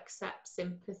start to accept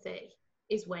sympathy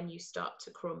is when you start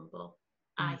to crumble,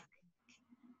 I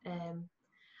think.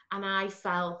 And I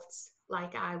felt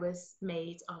like I was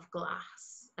made of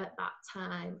glass at that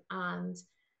time, and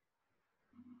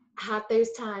had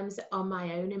those times on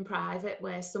my own in private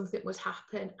where something would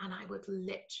happen and I would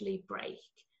literally break.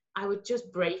 I would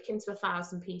just break into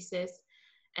 1,000 pieces.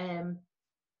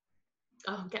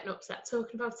 I'm getting upset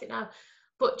talking about it now.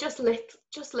 But just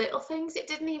little things. It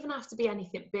didn't even have to be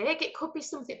anything big. It could be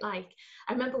something like,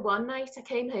 I remember one night I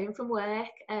came home from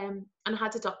work and I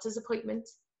had a doctor's appointment.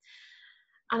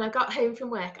 And I got home from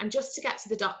work, and just to get to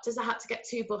the doctor's, I had to get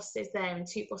 2 buses there and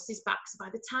 2 buses back. So by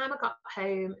the time I got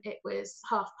home, it was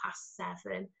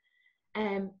 7:30,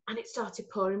 and it started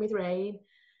pouring with rain.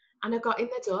 And I got in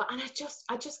the door, and I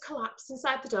just collapsed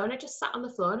inside the door, and I just sat on the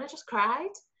floor and I just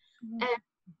cried.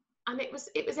 And it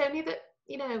was only that,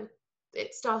 you know,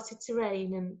 it started to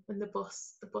rain and the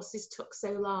buses took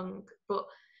so long, but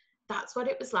that's what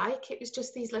it was like. It was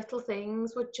just these little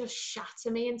things would just shatter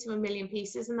me into a million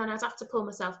pieces, and then I'd have to pull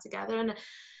myself together. And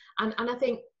I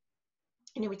think,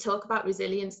 you know, we talk about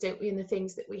resilience, don't we, and the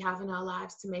things that we have in our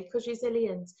lives to make us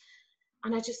resilient.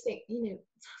 And I just think, you know,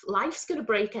 life's going to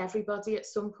break everybody at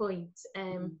some point,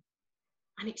 and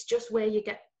it's just where you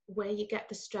get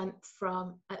the strength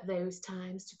from at those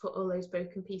times to put all those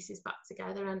broken pieces back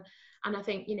together. And I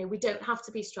think, you know, we don't have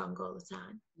to be strong all the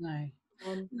time. No.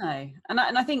 And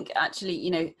I think actually, you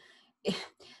know,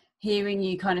 hearing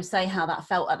you kind of say how that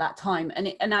felt at that time,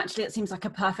 and actually it seems like a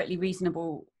perfectly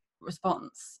reasonable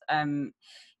response,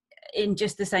 in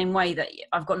just the same way that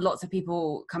I've got lots of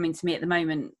people coming to me at the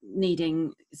moment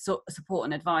needing support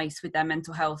and advice with their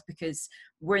mental health, because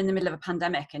we're in the middle of a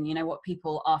pandemic, and you know what,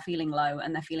 people are feeling low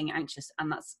and they're feeling anxious,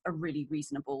 and that's a really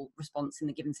reasonable response in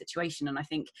the given situation. And I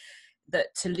think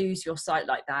that to lose your sight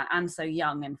like that, and so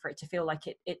young, and for it to feel like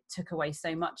it took away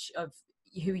so much of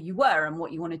who you were and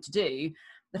what you wanted to do,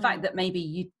 the fact that maybe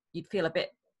you'd feel a bit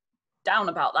down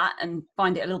about that and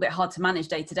find it a little bit hard to manage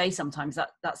day to day sometimes,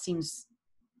 that seems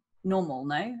normal,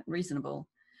 no? Reasonable.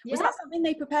 Was that something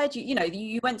they prepared you? You know,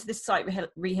 you went to this site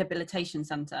rehabilitation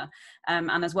centre,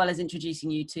 and as well as introducing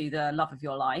you to the love of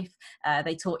your life,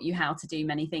 they taught you how to do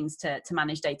many things to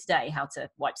manage day to day, how to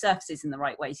wipe surfaces in the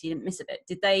right way so you didn't miss a bit.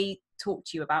 Did they talk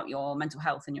to you about your mental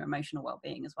health and your emotional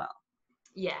well-being as well?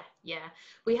 Yeah.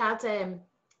 We had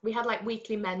like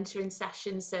weekly mentoring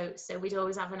sessions, so we'd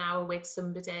always have an hour with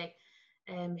somebody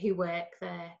who worked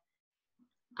there.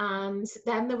 And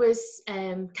then there was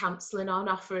counselling on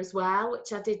offer as well,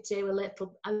 which I did do a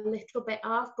little bit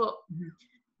of, but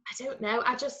I don't know,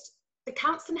 the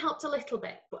counselling helped a little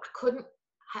bit, but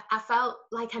I felt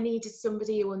like I needed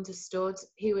somebody who understood,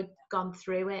 who had gone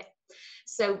through it.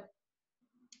 So,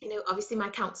 you know, obviously my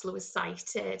counsellor was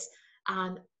sighted,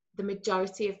 and the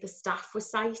majority of the staff were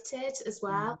sighted as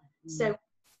well. So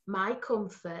my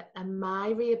comfort and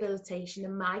my rehabilitation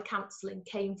and my counselling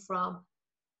came from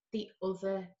the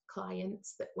other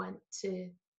clients that went to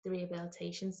the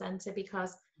rehabilitation centre,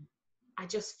 because I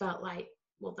just felt like,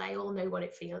 well, they all know what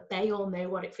it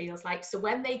feels like. So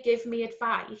when they give me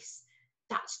advice,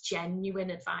 that's genuine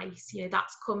advice. You know,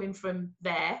 that's coming from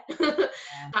there.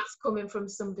 That's coming from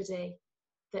somebody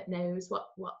that knows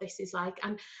what this is like.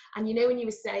 And you know, when you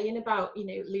were saying about, you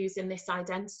know, losing this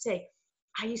identity,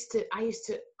 I used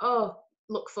to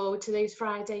look forward to those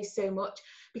Fridays so much,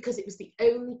 because it was the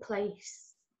only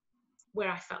place where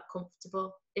I felt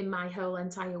comfortable in my whole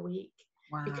entire week.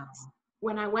 Wow. Because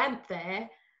when I went there,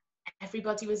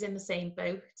 everybody was in the same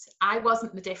boat. I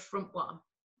wasn't the different one.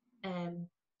 And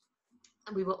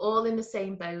we were all in the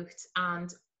same boat,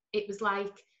 and it was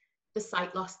like the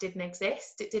sight loss didn't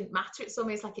exist. It didn't matter. It's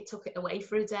almost like it took it away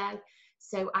for a day.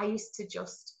 So I used to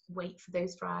just wait for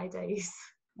those Fridays.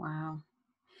 Wow.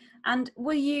 And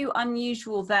were you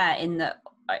unusual there in that,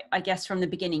 I guess from the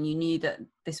beginning, you knew that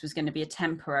this was going to be a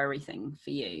temporary thing for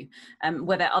you?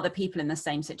 Were there other people in the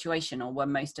same situation, or were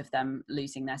most of them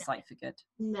losing their sight for good?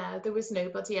 No, there was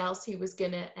nobody else who was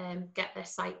going to get their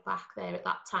sight back there at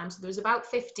that time. So there was about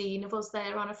 15 of us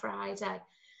there on a Friday.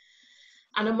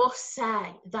 And I must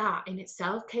say that in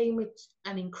itself came with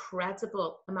an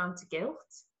incredible amount of guilt.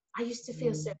 I used to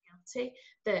feel so guilty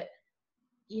that,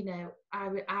 you know,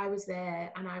 I was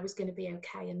there and I was going to be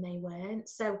okay and they weren't.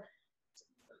 So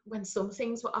when some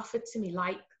things were offered to me,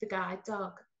 like the guide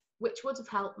dog, which would have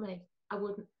helped me, I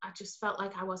just felt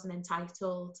like I wasn't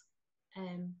entitled,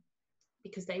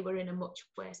 because they were in a much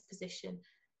worse position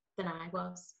than I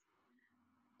was.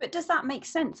 But does that make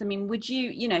sense? I mean, would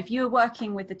you know, if you were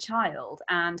working with a child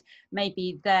and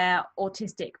maybe they're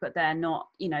autistic, but they're not,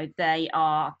 you know, they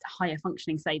are higher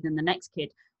functioning, say, than the next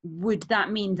kid, would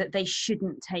that mean that they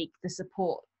shouldn't take the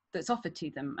support that's offered to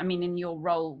them? I mean, in your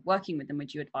role working with them,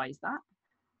 would you advise that?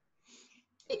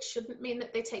 It shouldn't mean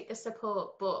that they take the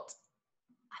support, but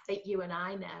I think you and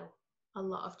I know a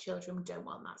lot of children don't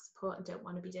want that support and don't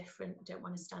want to be different, don't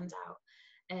want to stand out.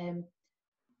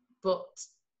 But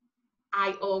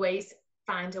I always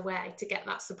find a way to get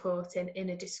that support in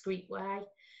a discreet way.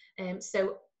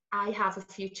 So I have a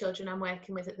few children I'm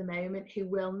working with at the moment who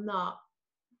will not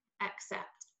accept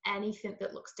anything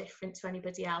that looks different to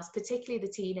anybody else, particularly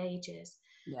the teenagers.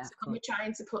 Yeah, so when we're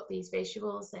trying to put these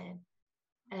visuals in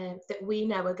that we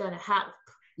know are going to help,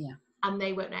 and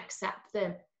they won't accept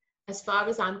them, as far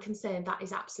as I'm concerned, that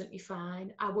is absolutely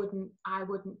fine. I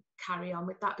wouldn't carry on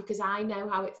with that, because I know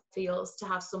how it feels to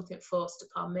have something forced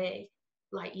upon me,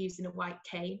 like using a white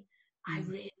cane. I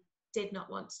really did not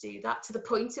want to do that, to the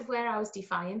point of where I was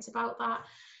defiant about that.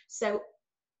 So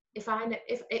if I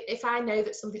know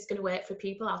that something's going to work for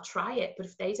people, I'll try it. But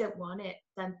if they don't want it,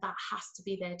 then that has to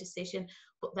be their decision.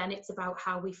 But then it's about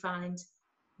how we find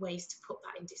ways to put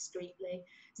that in discreetly.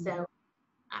 So,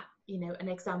 you know, an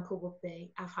example would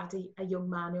be, I've had a young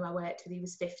man who I worked with. He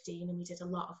was 15, and we did a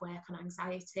lot of work on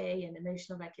anxiety and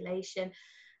emotional regulation.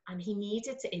 And he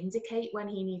needed to indicate when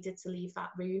he needed to leave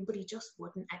that room, but he just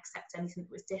wouldn't accept anything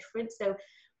that was different. So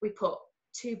we put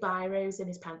 2 biros in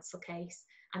his pencil case,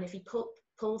 and if he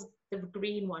pulls the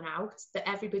green one out that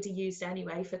everybody used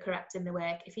anyway for correcting the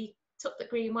work, if he took the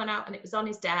green one out and it was on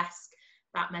his desk,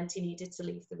 that meant he needed to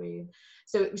leave the room.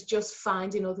 So it was just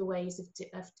finding other ways of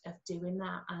doing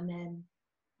that, and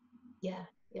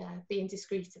being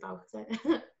discreet about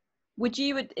it. Would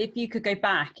you, if you could go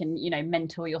back and, you know,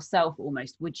 mentor yourself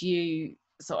almost, would you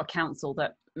sort of counsel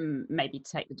that maybe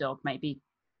take the dog, maybe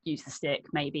use the stick,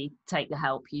 maybe take the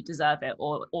help, you deserve it?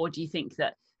 Or do you think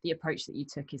that the approach that you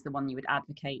took is the one you would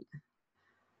advocate?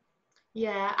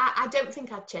 Yeah, I don't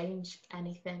think I'd change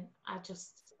anything. I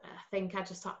think I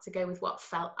just had to go with what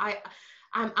felt.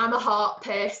 I'm a heart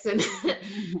person,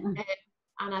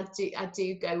 and I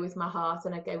do go with my heart,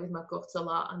 and I go with my gut a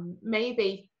lot. And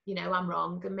maybe, you know, I'm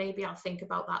wrong, and maybe I'll think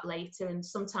about that later. And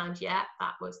sometimes, that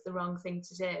was the wrong thing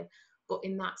to do. But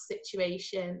in that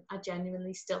situation, I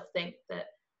genuinely still think that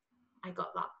I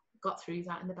got through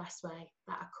that in the best way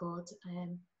that I could.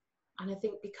 And I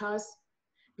think because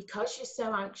you're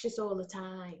so anxious all the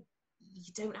time,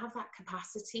 you don't have that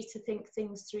capacity to think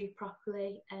things through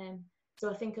properly. So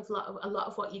I think a lot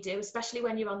of what you do, especially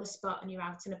when you're on the spot and you're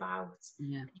out and about,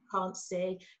 you can't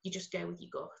see, you just go with your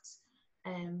gut,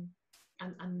 and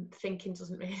thinking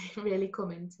doesn't really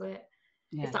come into it.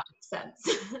 If that makes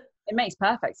sense. It makes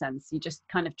perfect sense. You're just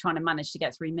kind of trying to manage to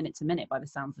get through minute to minute by the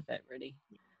sounds of it, really.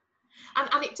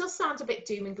 And it does sound a bit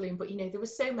doom and gloom, but, you know, there were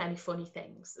so many funny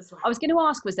things as well. I was going to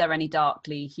ask, was there any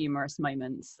darkly humorous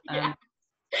moments?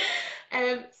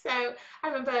 So I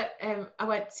remember I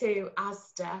went to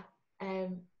Asda,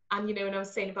 and, you know, when I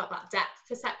was saying about that depth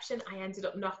perception, I ended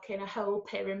up knocking a whole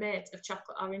pyramid of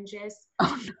chocolate oranges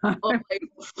all over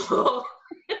the floor.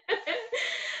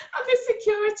 And the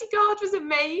security guard was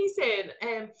amazing.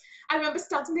 I remember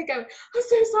standing there going, I'm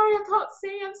so sorry, I can't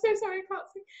see. I'm so sorry, I can't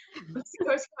see. But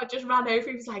security guard just ran over.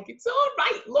 He was like, it's all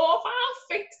right, love, I'll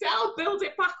fix it. I'll build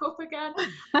it back up again.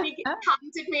 And he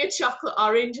handed me a chocolate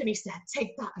orange and he said,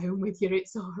 take that home with you.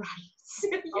 It's all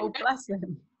right. Oh, bless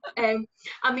him. And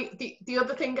the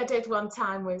other thing I did one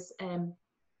time was you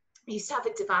used to have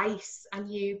a device and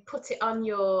you put it on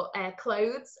your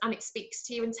clothes and it speaks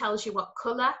to you and tells you what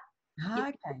colour your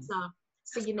clothes are.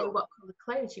 So you know what colour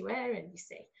clothes you're wearing, you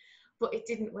see. But it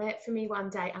didn't work for me one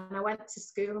day, and I went to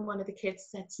school and one of the kids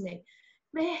said to me,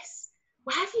 Miss,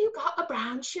 why have you got a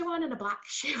brown shoe on and a black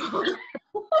shoe on? And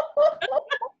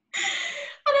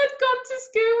I'd gone to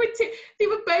school with two. They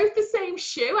were both the same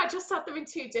shoe. I just had them in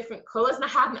two different colours, and I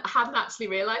hadn't actually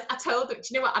realised. I told them, do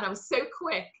you know what? And I was so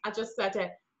quick. I just said,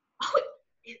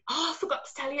 I forgot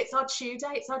to tell you, it's odd shoe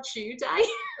day. It's odd shoe day.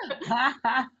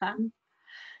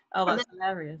 Oh, that's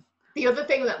hilarious. The other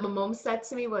thing that my mum said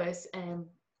to me was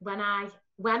when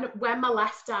my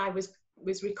left eye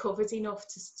was recovered enough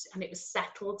and it was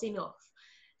settled enough,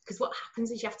 because what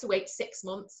happens is you have to wait 6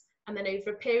 months, and then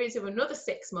over a period of another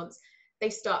 6 months they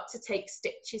start to take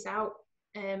stitches out,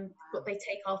 but they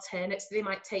take alternates. So they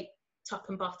might take top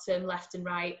and bottom, left and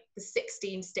right. There's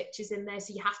 16 stitches in there,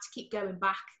 so you have to keep going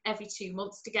back every 2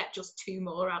 months to get just two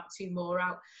more out.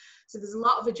 So there's a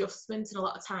lot of adjustment and a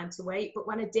lot of time to wait. But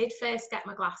when I did first get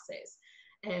my glasses,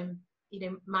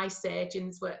 my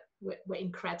surgeons were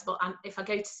incredible. And if I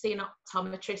go to see an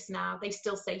optometrist now, they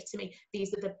still say to me,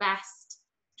 these are the best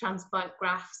transplant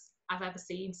grafts I've ever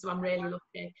seen. So I'm really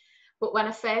lucky. But when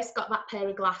I first got that pair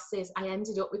of glasses, I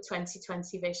ended up with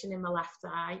 20/20 vision in my left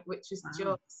eye, which was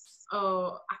just,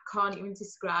 I can't even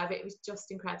describe it. It was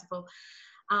just incredible.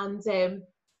 And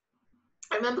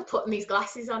I remember putting these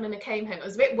glasses on and I came home. I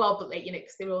was a bit wobbly,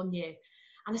 because they were all new.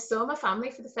 And I saw my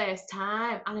family for the first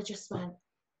time and I just went,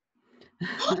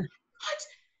 oh, God,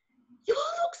 you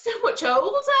all look so much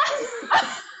older.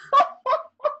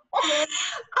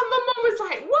 And my mum was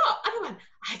like, what? And I went,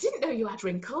 I didn't know you had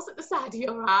wrinkles at the side of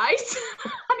your eyes.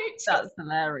 And that's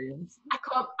hilarious. I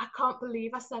can't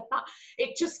believe I said that.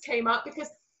 It just came out because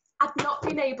I'd not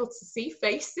been able to see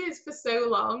faces for so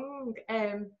long.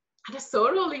 And I saw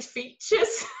all these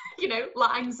features,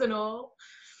 lines and all.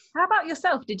 How about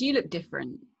yourself? Did you look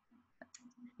different?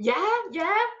 Yeah,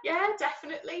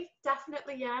 definitely,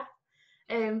 yeah.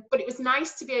 But it was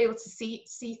nice to be able to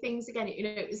see things again.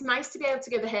 It was nice to be able to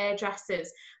go to the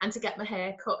hairdressers and to get my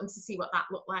hair cut and to see what that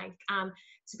looked like, and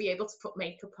to be able to put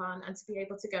makeup on and to be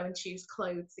able to go and choose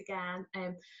clothes again,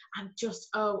 and just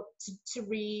to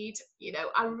read.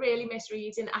 I really miss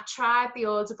reading. I tried the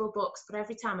Audible books, but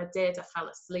every time I did, I fell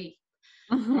asleep.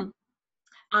 Mm-hmm.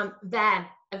 And then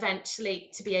eventually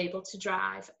to be able to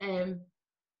drive. And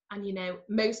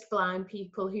most blind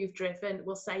people who've driven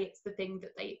will say it's the thing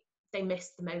that they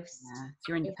miss the most. Yeah, it's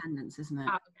your independence, isn't it?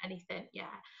 Out of anything,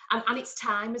 yeah. And it's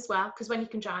time as well, because when you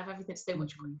can drive, everything's so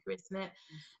much quicker, isn't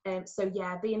it? So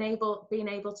yeah, being able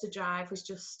to drive was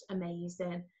just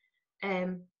amazing.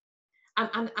 And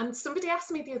somebody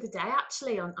asked me the other day,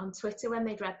 actually, on Twitter when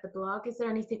they'd read the blog, is there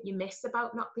anything you miss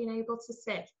about not being able to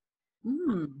see?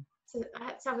 So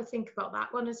let's have a think about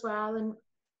that one as well. And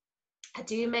I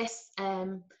do miss,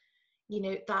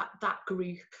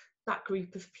 that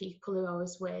group of people who I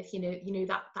was with,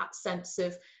 that sense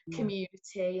of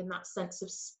community and that sense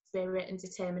of spirit and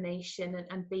determination,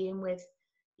 and being with,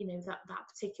 that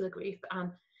particular group.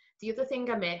 And the other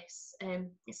thing I miss,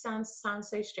 it sounds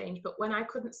so strange, but when I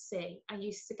couldn't see, I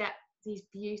used to get these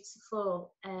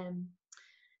beautiful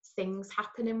things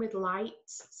happening with light.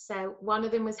 So one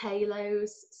of them was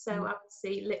halos. So I would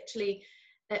see literally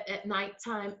at night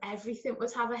time, everything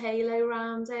would have a halo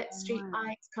around it. Street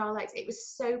lights, car lights. It was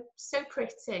so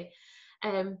pretty.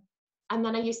 And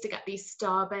then I used to get these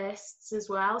starbursts as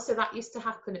well. So that used to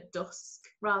happen at dusk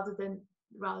rather than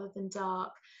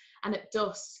dark. And at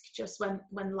dusk, just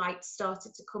when light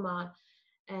started to come on,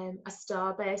 a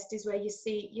starburst is where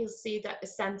you'll see that the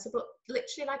centre, but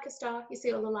literally like a star. You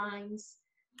see all the lines,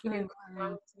 and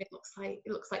it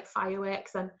looks like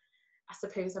fireworks. And I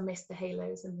suppose I missed the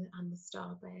halos and the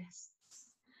starbursts.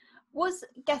 Was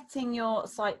getting your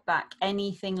sight back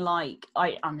anything like,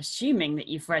 I'm assuming that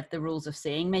you've read The Rules of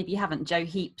Seeing? Maybe you haven't. Joe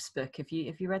Heap's book. Have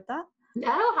you read that? No,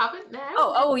 I haven't. No.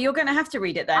 Oh, you're going to have to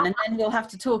read it then, and then we'll have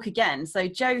to talk again. So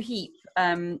Joe Heap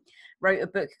wrote a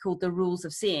book called The Rules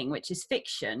of Seeing, which is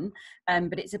fiction,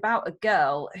 but it's about a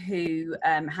girl who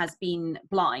has been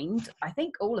blind, I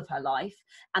think, all of her life,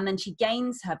 and then she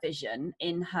gains her vision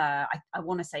in her, I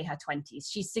want to say her 20s.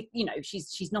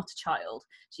 She's not a child.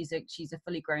 She's a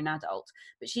fully grown adult,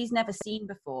 but she's never seen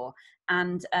before,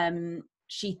 and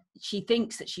she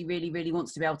thinks that she really, really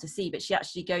wants to be able to see, but she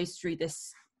actually goes through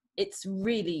this. It's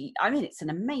really, I mean, it's an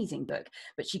amazing book,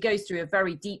 but she goes through a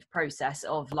very deep process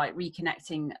of like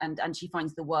reconnecting, and she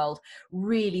finds the world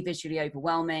really visually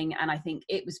overwhelming. And I think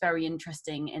it was very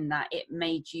interesting in that it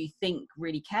made you think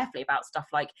really carefully about stuff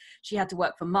like she had to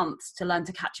work for months to learn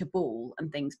to catch a ball and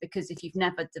things, because if you've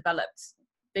never developed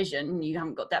vision, you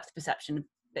haven't got depth perception, a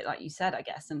bit like you said, I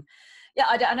guess. And yeah,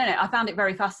 I don't know, I found it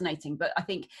very fascinating, but I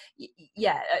think,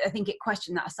 yeah, I think it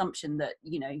questioned that assumption that,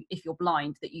 you know, if you're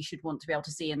blind, that you should want to be able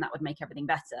to see, and that would make everything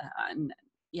better. And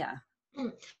yeah.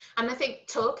 And I think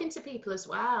talking to people as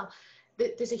well,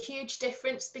 there's a huge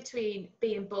difference between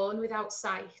being born without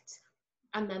sight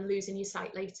and then losing your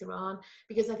sight later on,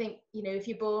 because I think, you know, if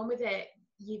you're born with it,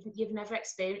 you've never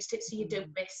experienced it, so you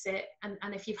don't miss it,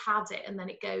 and if you've had it and then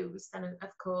it goes, then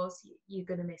of course you're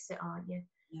going to miss it, aren't you?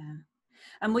 Yeah.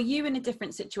 And were you in a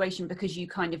different situation because you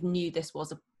kind of knew this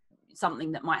was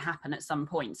something that might happen at some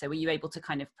point? So were you able to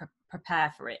kind of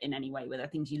prepare for it in any way? Were there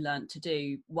things you learned to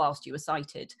do whilst you were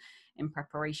sighted in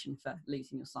preparation for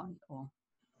losing your sight? Or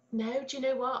no, do you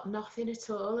know what? Nothing at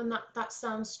all. And that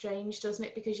sounds strange, doesn't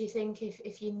it? Because you think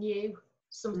if you knew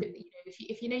something, you know,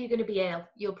 if you know you're going to be ill,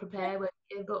 you'll prepare. Won't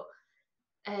you? But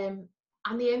and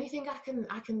the only thing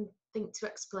I can think to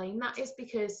explain that is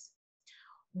because,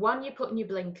 one, you're putting your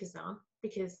blinkers on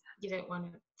because you don't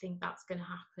want to think that's going to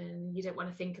happen. You don't want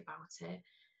to think about it.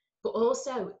 But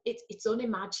also, it's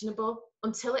unimaginable.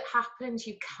 Until it happens,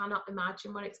 you cannot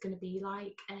imagine what it's going to be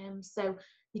like. So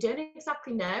you don't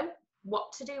exactly know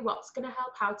what to do, what's going to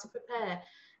help, how to prepare.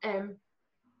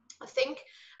 I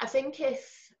think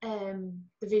if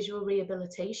the visual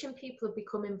rehabilitation people have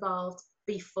become involved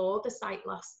before the sight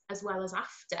loss as well as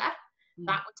after,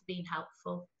 that would have been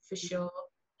helpful for sure.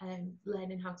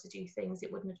 Learning how to do things,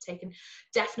 it wouldn't have taken,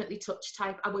 definitely touch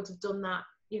type, I would have done that,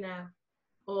 you know,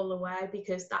 all the way,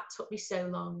 because that took me so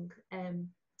long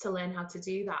to learn how to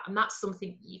do that, and that's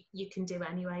something you can do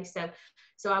anyway.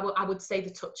 So I would say the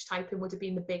touch typing would have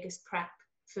been the biggest prep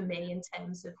for me in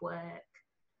terms of work.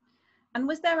 And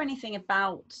was there anything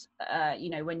about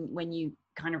you know, when you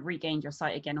kind of regained your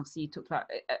sight again, obviously you talked about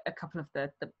a couple of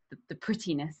the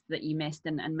prettiness that you missed,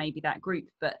 and maybe that group,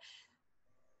 but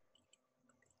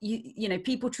you know,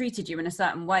 people treated you in a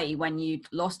certain way when you'd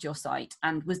lost your sight.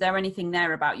 And was there anything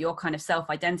there about your kind of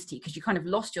self-identity, because you kind of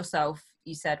lost yourself,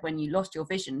 you said, when you lost your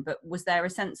vision, but was there a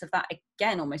sense of that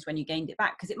again almost when you gained it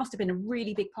back? Because it must have been a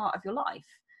really big part of your life.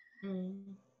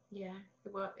 Yeah,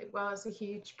 it was a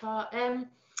huge part.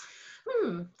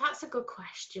 That's a good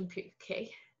question,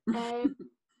 Pookie.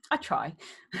 I try.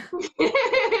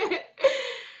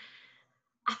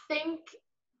 I think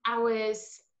I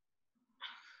was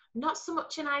not so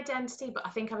much an identity, but I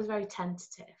think I was very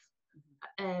tentative.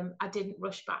 I didn't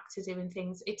rush back to doing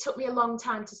things. It took me a long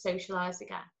time to socialise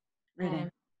again. Really?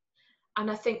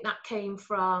 And I think that came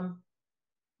from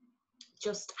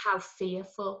just how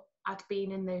fearful I'd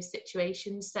been in those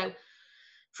situations. So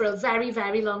for a very,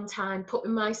 very long time,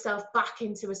 putting myself back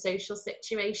into a social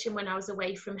situation when I was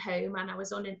away from home and I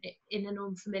was in an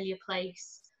unfamiliar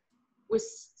place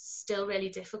was still really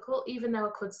difficult, even though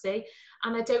I could see.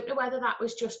 And I don't know whether that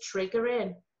was just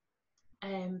triggering,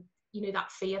 you know,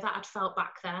 that fear that I'd felt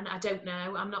back then. I don't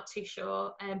know. I'm not too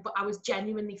sure. But I was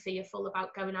genuinely fearful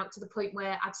about going out, to the point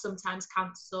where I'd sometimes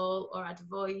cancel or I'd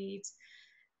avoid.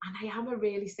 And I am a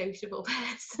really sociable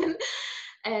person.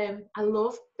 I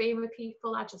love being with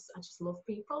people. I just love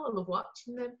people. I love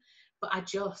watching them. But I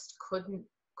just couldn't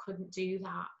do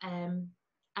that.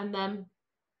 And then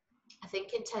I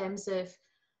think in terms of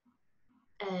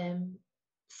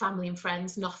family and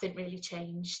friends, nothing really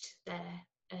changed there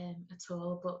at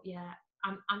all. But yeah,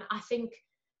 and I think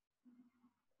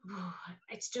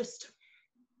it's just,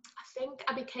 I think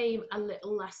I became a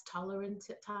little less tolerant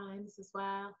at times as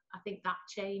well. I think that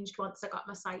changed once I got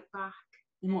my sight back.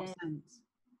 In what sense?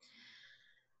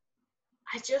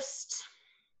 I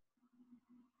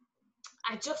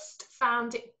just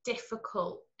found it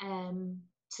difficult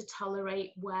to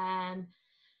tolerate when,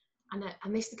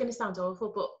 and this is going to sound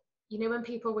awful, but you know, when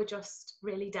people were just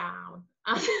really down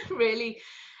and really,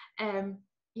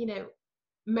 you know,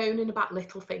 moaning about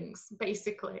little things,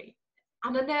 basically.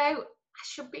 And I know I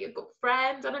should be a good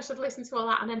friend and I should listen to all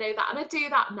that, and I know that, and I do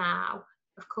that now,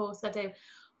 of course I do.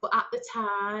 But at the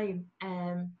time,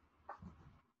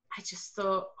 I just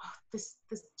thought, oh, there's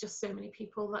just so many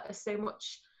people that are so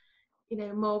much, you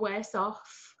know, more worse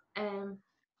off.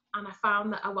 And I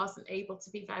found that I wasn't able to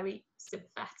be very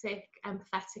sympathetic,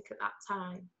 empathetic at that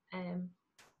time.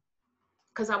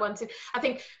 Because I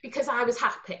think because I was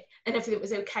happy and everything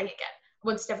was okay again, I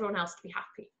wanted everyone else to be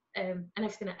happy. and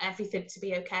everything to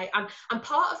be okay. And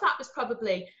part of that was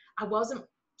probably I wasn't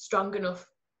strong enough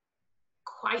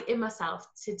quite in myself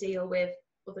to deal with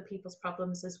other people's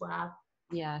problems as well.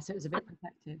 Yeah, so it was a bit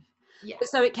protective. Yeah.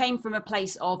 So it came from a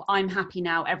place of I'm happy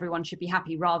now, everyone should be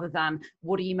happy, rather than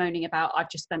what are you moaning about? I've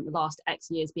just spent the last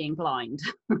X years being blind.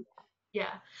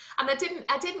 Yeah, and I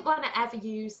didn't want to ever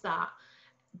use that,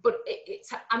 but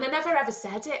and I never ever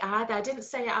said it either. I didn't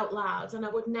say it out loud, and I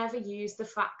would never use the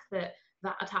fact that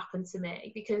had happened to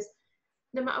me, because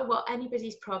no matter what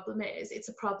anybody's problem is, it's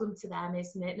a problem to them,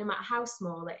 isn't it? No matter how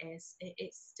small it is,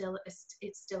 it still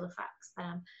affects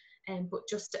them. But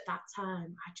just at that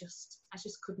time, I just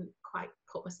couldn't quite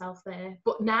put myself there.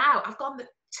 But now I've gone the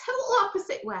total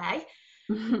opposite way.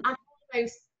 I'm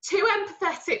almost too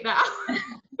empathetic now.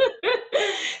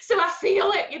 So I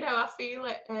feel it, I feel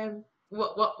it,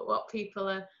 what people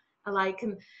are like.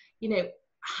 And,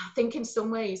 I think in some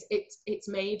ways it's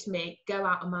made me go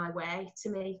out of my way to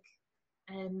make,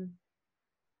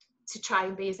 to try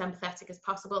and be as empathetic as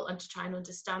possible, and to try and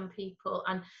understand people,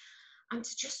 and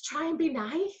to just try and be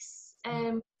nice,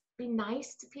 be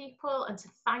nice to people, and to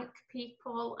thank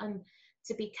people, and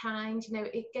to be kind.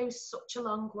 It goes such a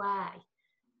long way,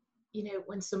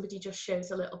 when somebody just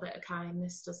shows a little bit of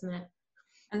kindness, doesn't it?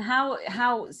 And how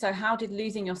did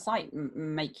losing your sight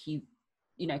make you,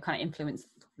 kind of influence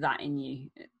that in you?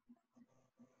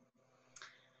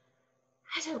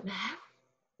 I don't know.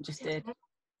 Just did.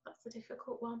 That's a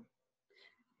difficult one.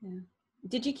 Yeah.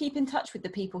 Did you keep in touch with the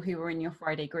people who were in your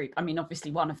Friday group? I mean,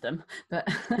 obviously one of them, but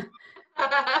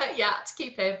yeah, to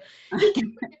keep him. He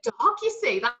came with the dog, you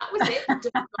see. That was it.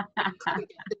 I couldn't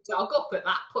get the dog up at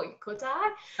that point, could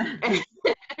I?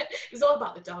 It was all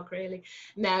about the dog, really.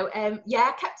 No,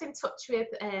 I kept in touch with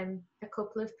a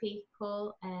couple of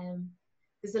people.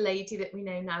 There's a lady that we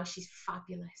know now. She's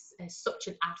fabulous. Such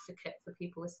an advocate for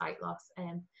people with sight loss.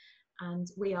 And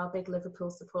we are big Liverpool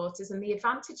supporters. And the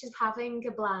advantage of having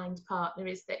a blind partner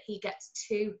is that he gets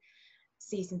 2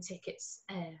 season tickets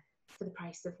for the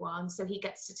price of 1. So he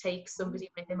gets to take somebody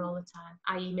with him all the time,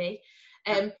 i.e. me.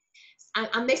 And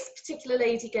this particular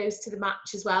lady goes to the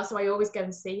match as well, so I always go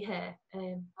and see her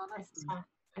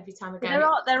every time I go.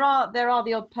 There are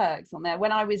the odd perks on there.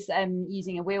 When I was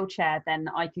using a wheelchair, then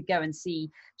I could go and see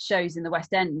shows in the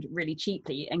West End really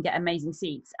cheaply and get amazing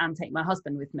seats, and take my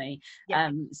husband with me.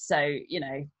 Yeah. So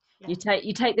you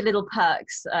take the little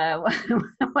perks. So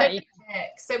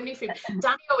many things.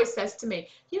 Danny always says to me,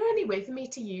 "You're only with me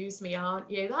to use me, aren't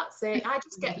you? That's it. I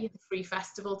just get you the free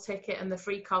festival ticket and the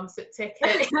free concert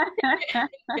ticket."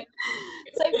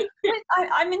 So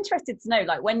I'm interested to know,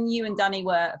 like, when you and Danny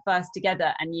were first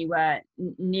together and you were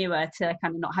newer to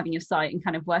kind of not having your sight and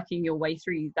kind of working your way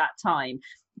through that time,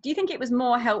 do you think it was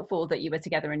more helpful that you were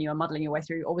together and you were muddling your way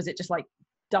through, or was it just like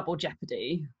double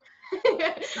jeopardy?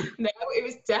 No, it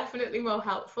was definitely more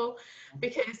helpful,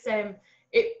 because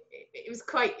it was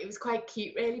quite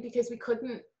cute, really, because we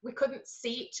couldn't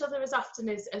see each other as often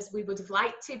as we would have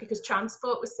liked to, because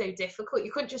transport was so difficult.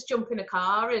 You couldn't just jump in a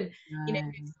car and go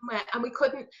somewhere, and we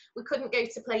couldn't go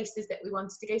to places that we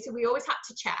wanted to go to. We always had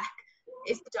to check,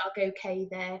 is the dog okay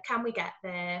there? Can we get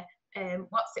there?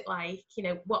 What's it like?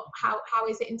 How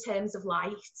is it in terms of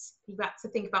light? You've got to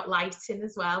think about lighting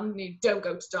as well. You don't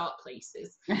go to dark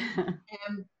places.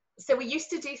 So we used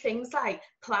to do things like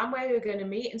plan where we were going to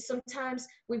meet, and sometimes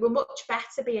we were much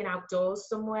better being outdoors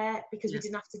somewhere, because we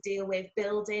didn't have to deal with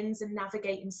buildings and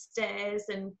navigating stairs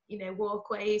and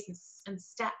walkways and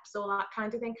steps, all that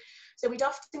kind of thing. So we'd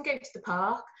often go to the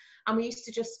park, and we used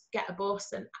to just get a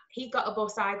bus, and he got a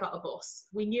bus, I got a bus.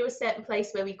 We knew a certain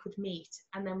place where we could meet,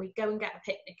 and then we'd go and get a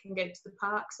picnic and go to the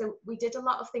park. So we did a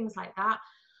lot of things like that.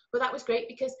 But that was great,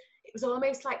 because it was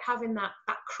almost like having that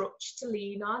crutch to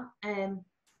lean on.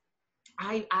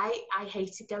 I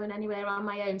hated going anywhere on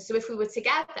my own. So if we were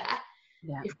together,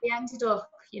 if we ended up,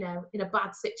 in a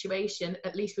bad situation,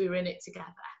 at least we were in it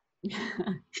together.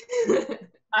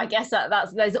 I guess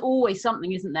there's always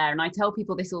something, isn't there? And I tell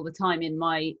people this all the time in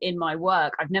my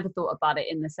work. I've never thought about it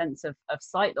in the sense of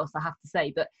sight loss, I have to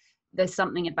say, but there's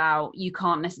something about, you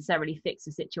can't necessarily fix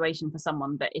a situation for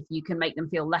someone, but if you can make them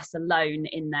feel less alone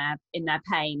in their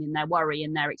pain, in their worry,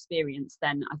 in their experience,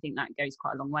 then I think that goes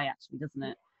quite a long way, actually, doesn't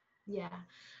it? Yeah.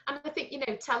 And I think,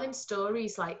 telling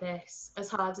stories like this, as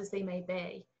hard as they may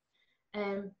be,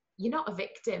 you're not a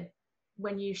victim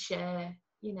when you share,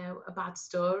 a bad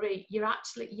story. You're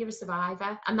a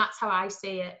survivor. And that's how I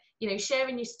see it.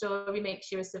 Sharing your story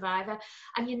makes you a survivor.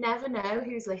 And you never know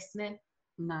who's listening.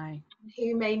 No.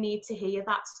 Who may need to hear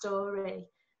that story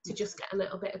to just get a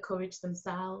little bit of courage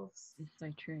themselves. It's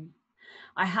so true.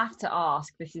 I have to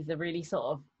ask, this is a really sort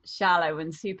of shallow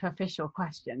and superficial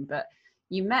question, but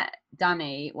you met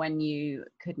Danny when you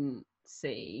couldn't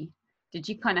see. Did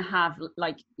you kind of have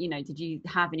like, you know, did you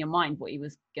have in your mind what he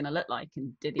was going to look like,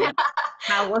 and did he?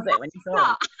 How was it when you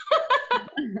saw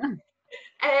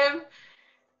him?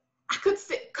 I could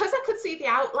see, because I could see the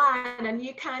outline. I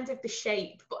knew kind of the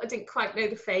shape, but I didn't quite know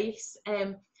the face.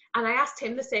 And I asked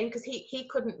him the same, because he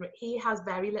couldn't. He has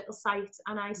very little sight,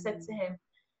 and I said to him,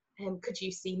 could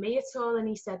you see me at all? And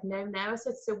he said, no. I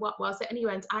said, so what was it? And he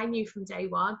went, I knew from day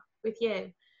one with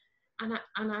you. And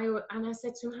I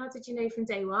said to him, how did you know from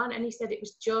day one? And he said, it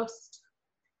was just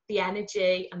the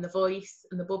energy and the voice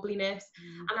and the bubbliness.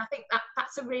 And I think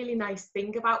that's a really nice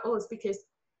thing about us, because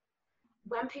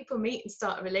when people meet and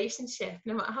start a relationship,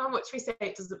 no matter how much we say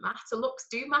it doesn't matter, looks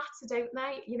do matter, don't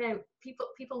they? You know,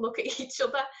 people look at each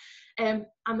other, and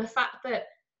the fact that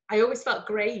I always felt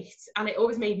great, and it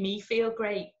always made me feel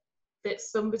great, that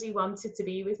somebody wanted to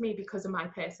be with me because of my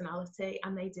personality,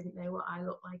 and they didn't know what I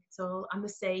looked like at all. And the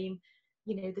same,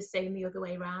 you know, the same the other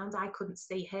way around. I couldn't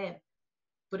see him,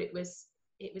 but it was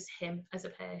him as a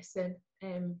person,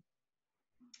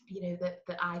 you know, that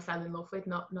I fell in love with,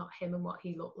 not him and what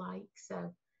he looked like.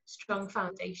 So strong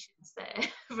foundations there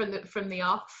from the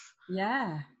off.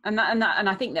 Yeah, and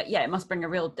I think that, yeah, it must bring a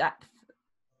real depth.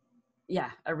 Yeah,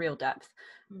 a real depth.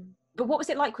 But what was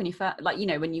it like when you first, like, you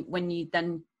know, when you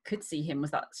then could see him?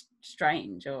 Was that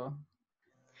strange, or?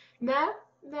 No,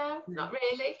 not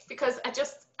really, because I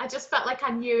just felt like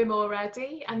I knew him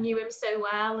already. I knew him so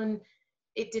well, and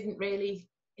it didn't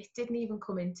even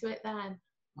come into it then.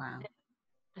 Wow.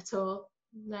 At all.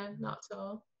 No, not at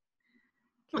all.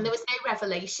 And there was no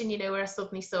revelation, you know, where I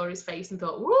suddenly saw his face and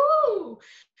thought, woo!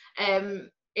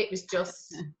 It was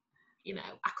just, you know,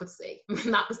 I could see.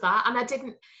 And that was that. And it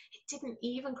didn't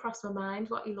even cross my mind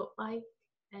what he looked like.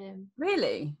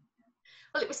 Really?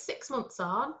 Well, it was 6 months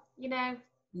on, you know.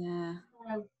 Yeah.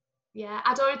 Yeah,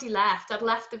 I'd already left. I'd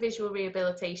left the visual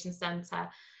rehabilitation centre.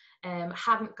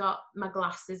 Hadn't got my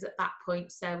glasses at that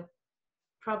point. So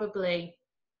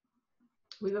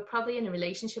we were probably in a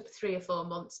relationship 3 or 4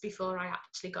 months before I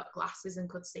actually got glasses and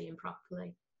could see him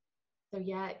properly. So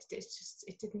yeah, it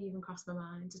didn't even cross my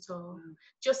mind at all.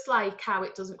 Just like how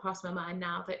it doesn't cross my mind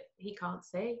now that he can't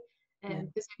see.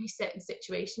 There's only certain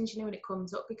situations, you know, when it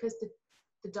comes up, because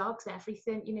the dog's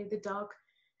everything. You know, the dog,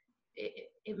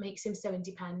 it makes him so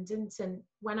independent. And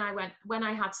when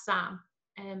I had Sam,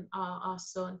 our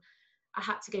son, I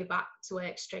had to go back to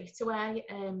work straight away.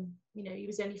 You know, he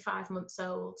was only 5 months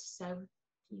old, so,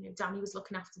 you know, Danny was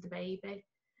looking after the baby,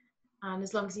 and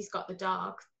as long as he's got the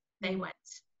dog, they went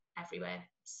everywhere.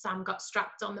 Sam got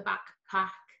strapped on the backpack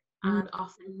and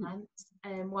off they went.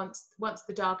 Once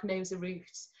the dog knows a route,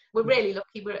 we're really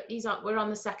lucky. We're on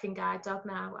the second guide dog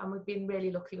now, and we've been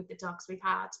really lucky with the dogs we've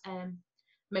had.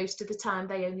 Most of the time,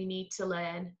 they only need to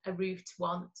learn a route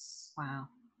once. Wow.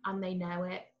 And they know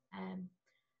it.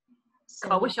 So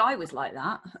I wish I was like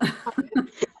that.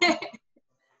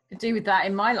 Could do with that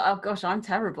in my life. Oh gosh, I'm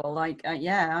terrible. Like,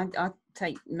 yeah, I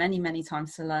take many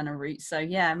times to learn a route. So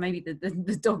yeah, maybe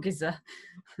the dog is a.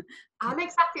 I'm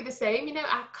exactly the same. You know,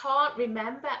 I can't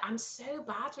remember. I'm so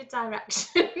bad with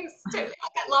directions. Totally, I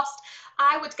get lost.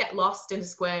 I would get lost in a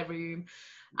square room,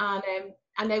 and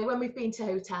I know when we've been to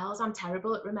hotels, I'm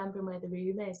terrible at remembering where the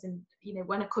room is. And you know,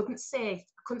 when I couldn't see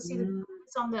the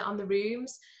numbers on the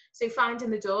rooms. So finding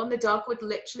the door, and the dog would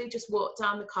literally just walk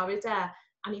down the corridor,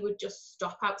 and he would just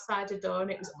stop outside the door,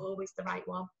 and it was always the right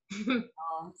one. Oh,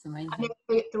 that's amazing. And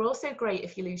they're also great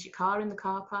if you lose your car in the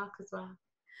car park as well.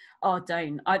 Oh,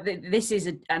 don't. This is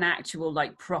an actual,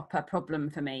 like, proper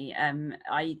problem for me.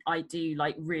 I do,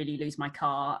 like, really lose my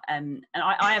car. And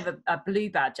I have a blue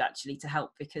badge actually to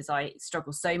help, because I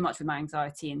struggle so much with my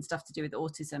anxiety and stuff to do with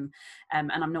autism.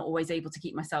 And I'm not always able to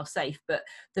keep myself safe. But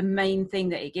the main thing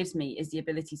that it gives me is the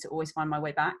ability to always find my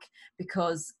way back,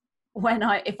 because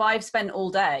if I've spent all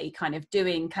day kind of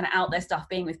doing kind of out there stuff,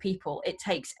 being with people, it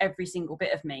takes every single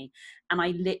bit of me, and I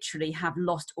literally have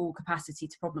lost all capacity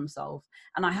to problem solve.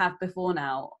 And I have before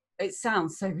now, it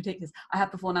sounds so ridiculous, I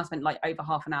have before now spent like over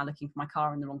half an hour looking for my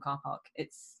car in the wrong car park.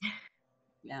 It's,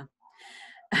 yeah.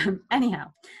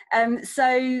 Anyhow,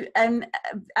 so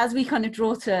as we kind of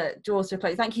draw to a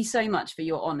close, thank you so much for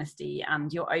your honesty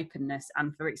and your openness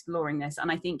and for exploring this.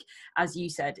 And I think, as you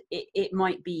said, it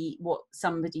might be what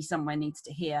somebody somewhere needs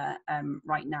to hear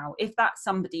right now. If that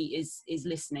somebody is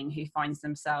listening who finds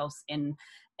themselves in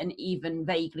an even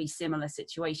vaguely similar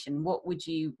situation, what would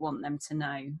you want them to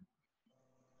know?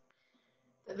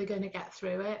 That they're going to get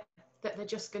through it, that they're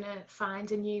just going to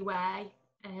find a new way.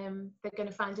 They're going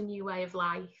to find a new way of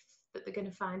life, that they're going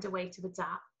to find a way to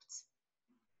adapt,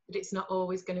 that it's not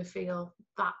always going to feel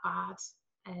that bad.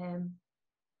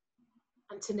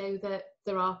 and to know that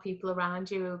there are people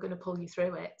around you who are going to pull you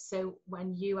through it. So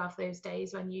when you have those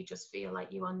days when you just feel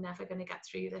like you are never going to get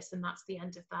through this and that's the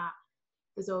end of that,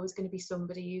 there's always going to be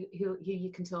somebody who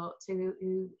you can talk to,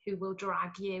 who will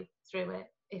drag you through it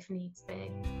if needs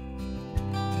be.